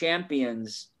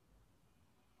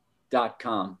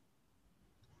wayofchampions.com.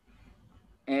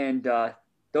 And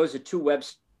those are 2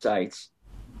 websites.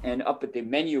 And up at the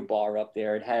menu bar up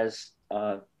there, it has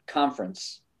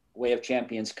conference, Way of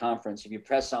Champions conference. If you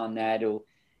press on that, it'll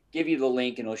give you the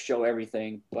link and it'll show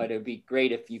everything. But it'd be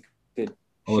great if you could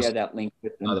share that link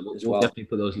with them as well. We'll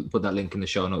definitely put that link in the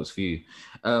show notes for you.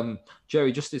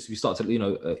 Jerry, just as we start to,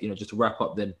 just to wrap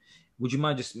up then, would you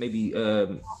mind just maybe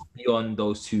beyond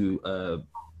those 2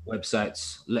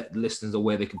 websites, let the listeners know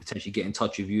where they can potentially get in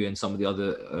touch with you and some of the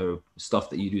other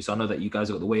stuff that you do? So I know that you guys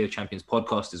have got the Way of Champions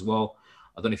podcast as well.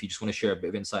 I don't know if you just want to share a bit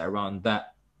of insight around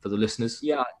that for the listeners.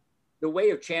 Yeah, the Way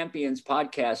of Champions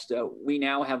podcast, we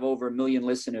now have over 1 million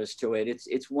listeners to it.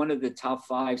 It's one of the top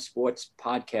 5 sports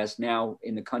podcasts now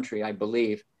in the country, I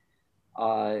believe.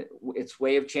 It's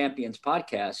Way of Champions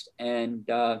podcast. And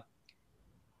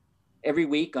every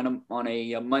week on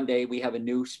a Monday, we have a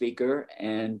new speaker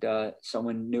and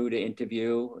someone new to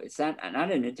interview. It's not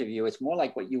an interview. It's more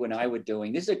like what you and I were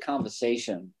doing. This is a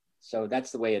conversation. So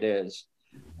that's the way it is.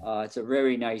 It's a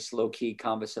very nice, low-key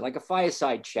conversation, like a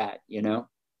fireside chat,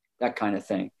 that kind of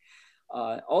thing.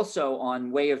 Also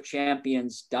on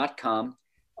wayofchampions.com,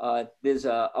 there's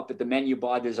up at the menu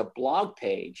bar, there's a blog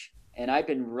page. And I've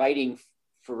been writing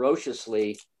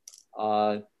ferociously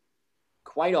quite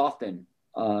often,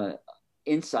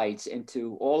 insights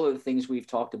into all of the things we've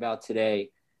talked about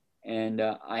today. And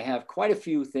I have quite a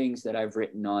few things that I've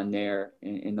written on there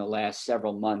in the last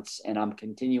several months, and I'm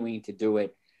continuing to do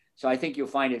it. So I think you'll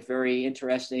find it very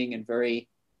interesting and very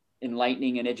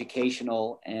enlightening and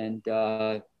educational. And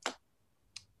I'm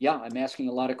asking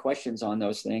a lot of questions on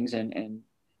those things, and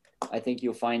I think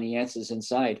you'll find the answers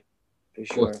inside for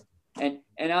sure. And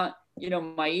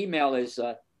my email is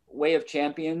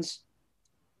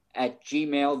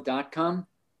wayofchampions@gmail.com.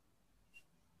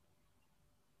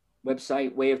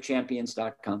 Website,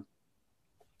 wayofchampions.com.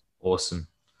 Awesome.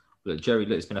 Look,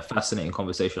 Jerry, it's been a fascinating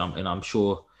conversation, and I'm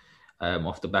sure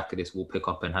Off the back of this, we'll pick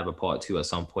up and have a part 2 at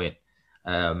some point.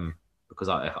 Because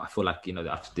I feel like, you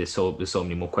know, there's so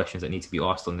many more questions that need to be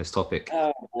asked on this topic.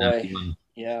 Oh boy,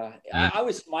 yeah. I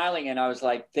was smiling and I was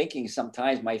like thinking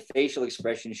sometimes my facial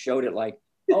expression showed it, like,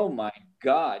 oh my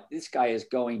God, this guy is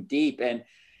going deep.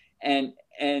 And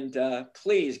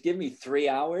please give me 3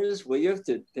 hours, will you,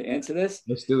 to answer this?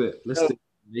 Let's do it. Let's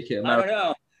make it a marathon. I don't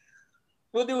know.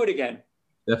 We'll do it again.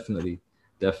 Definitely.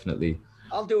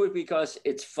 I'll do it because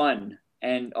it's fun,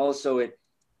 and also it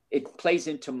plays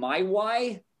into my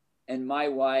why. And my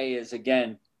why is,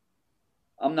 again,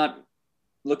 I'm not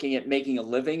looking at making a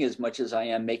living as much as I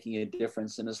am making a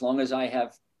difference. And as long as I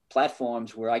have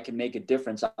platforms where I can make a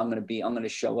difference, I'm going to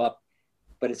show up,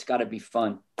 but it's got to be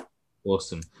fun.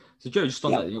 Awesome. So Joe, just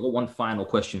on that, I've got one final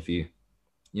question for you.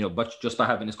 You know, but just by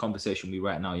having this conversation with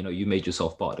right now, you know, you made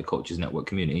yourself part of the Coaches Network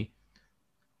community.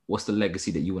 What's the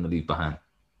legacy that you want to leave behind?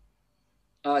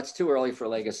 It's too early for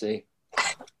legacy.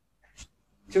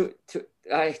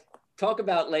 I talk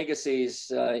about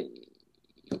legacies.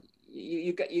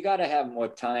 You got to have more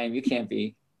time. You can't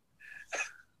be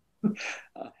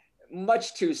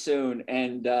much too soon.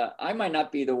 And I might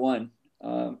not be the one,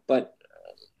 but.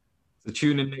 So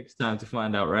tune in next time to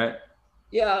find out, right?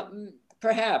 Yeah,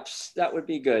 perhaps that would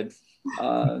be good.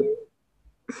 Yeah.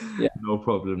 No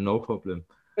problem.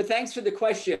 But thanks for the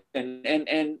question,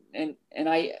 and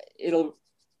it'll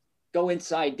go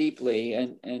inside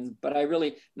deeply, but I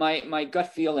really, my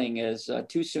gut feeling is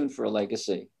too soon for a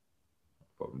legacy.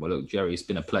 Well, look, Jerry, it's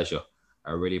been a pleasure.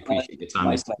 I really appreciate your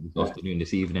time this afternoon,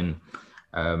 this evening,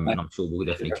 and I'm sure we'll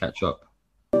definitely catch up.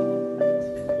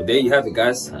 Well, there you have it,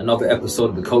 guys. Another episode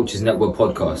of the Coaches Network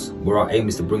podcast, where our aim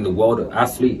is to bring the world of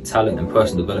athlete, talent, and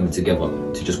personal development together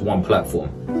to just one platform.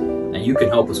 And you can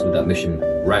help us with that mission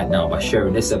right now by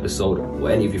sharing this episode or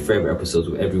any of your favorite episodes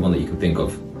with everyone that you can think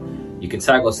of. You can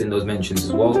tag us in those mentions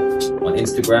as well on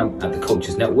Instagram at the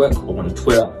Coaches Network or on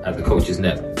Twitter at the Coaches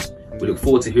Net. We look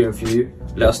forward to hearing from you.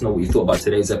 Let us know what you thought about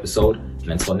today's episode. And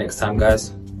until next time,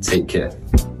 guys, take care.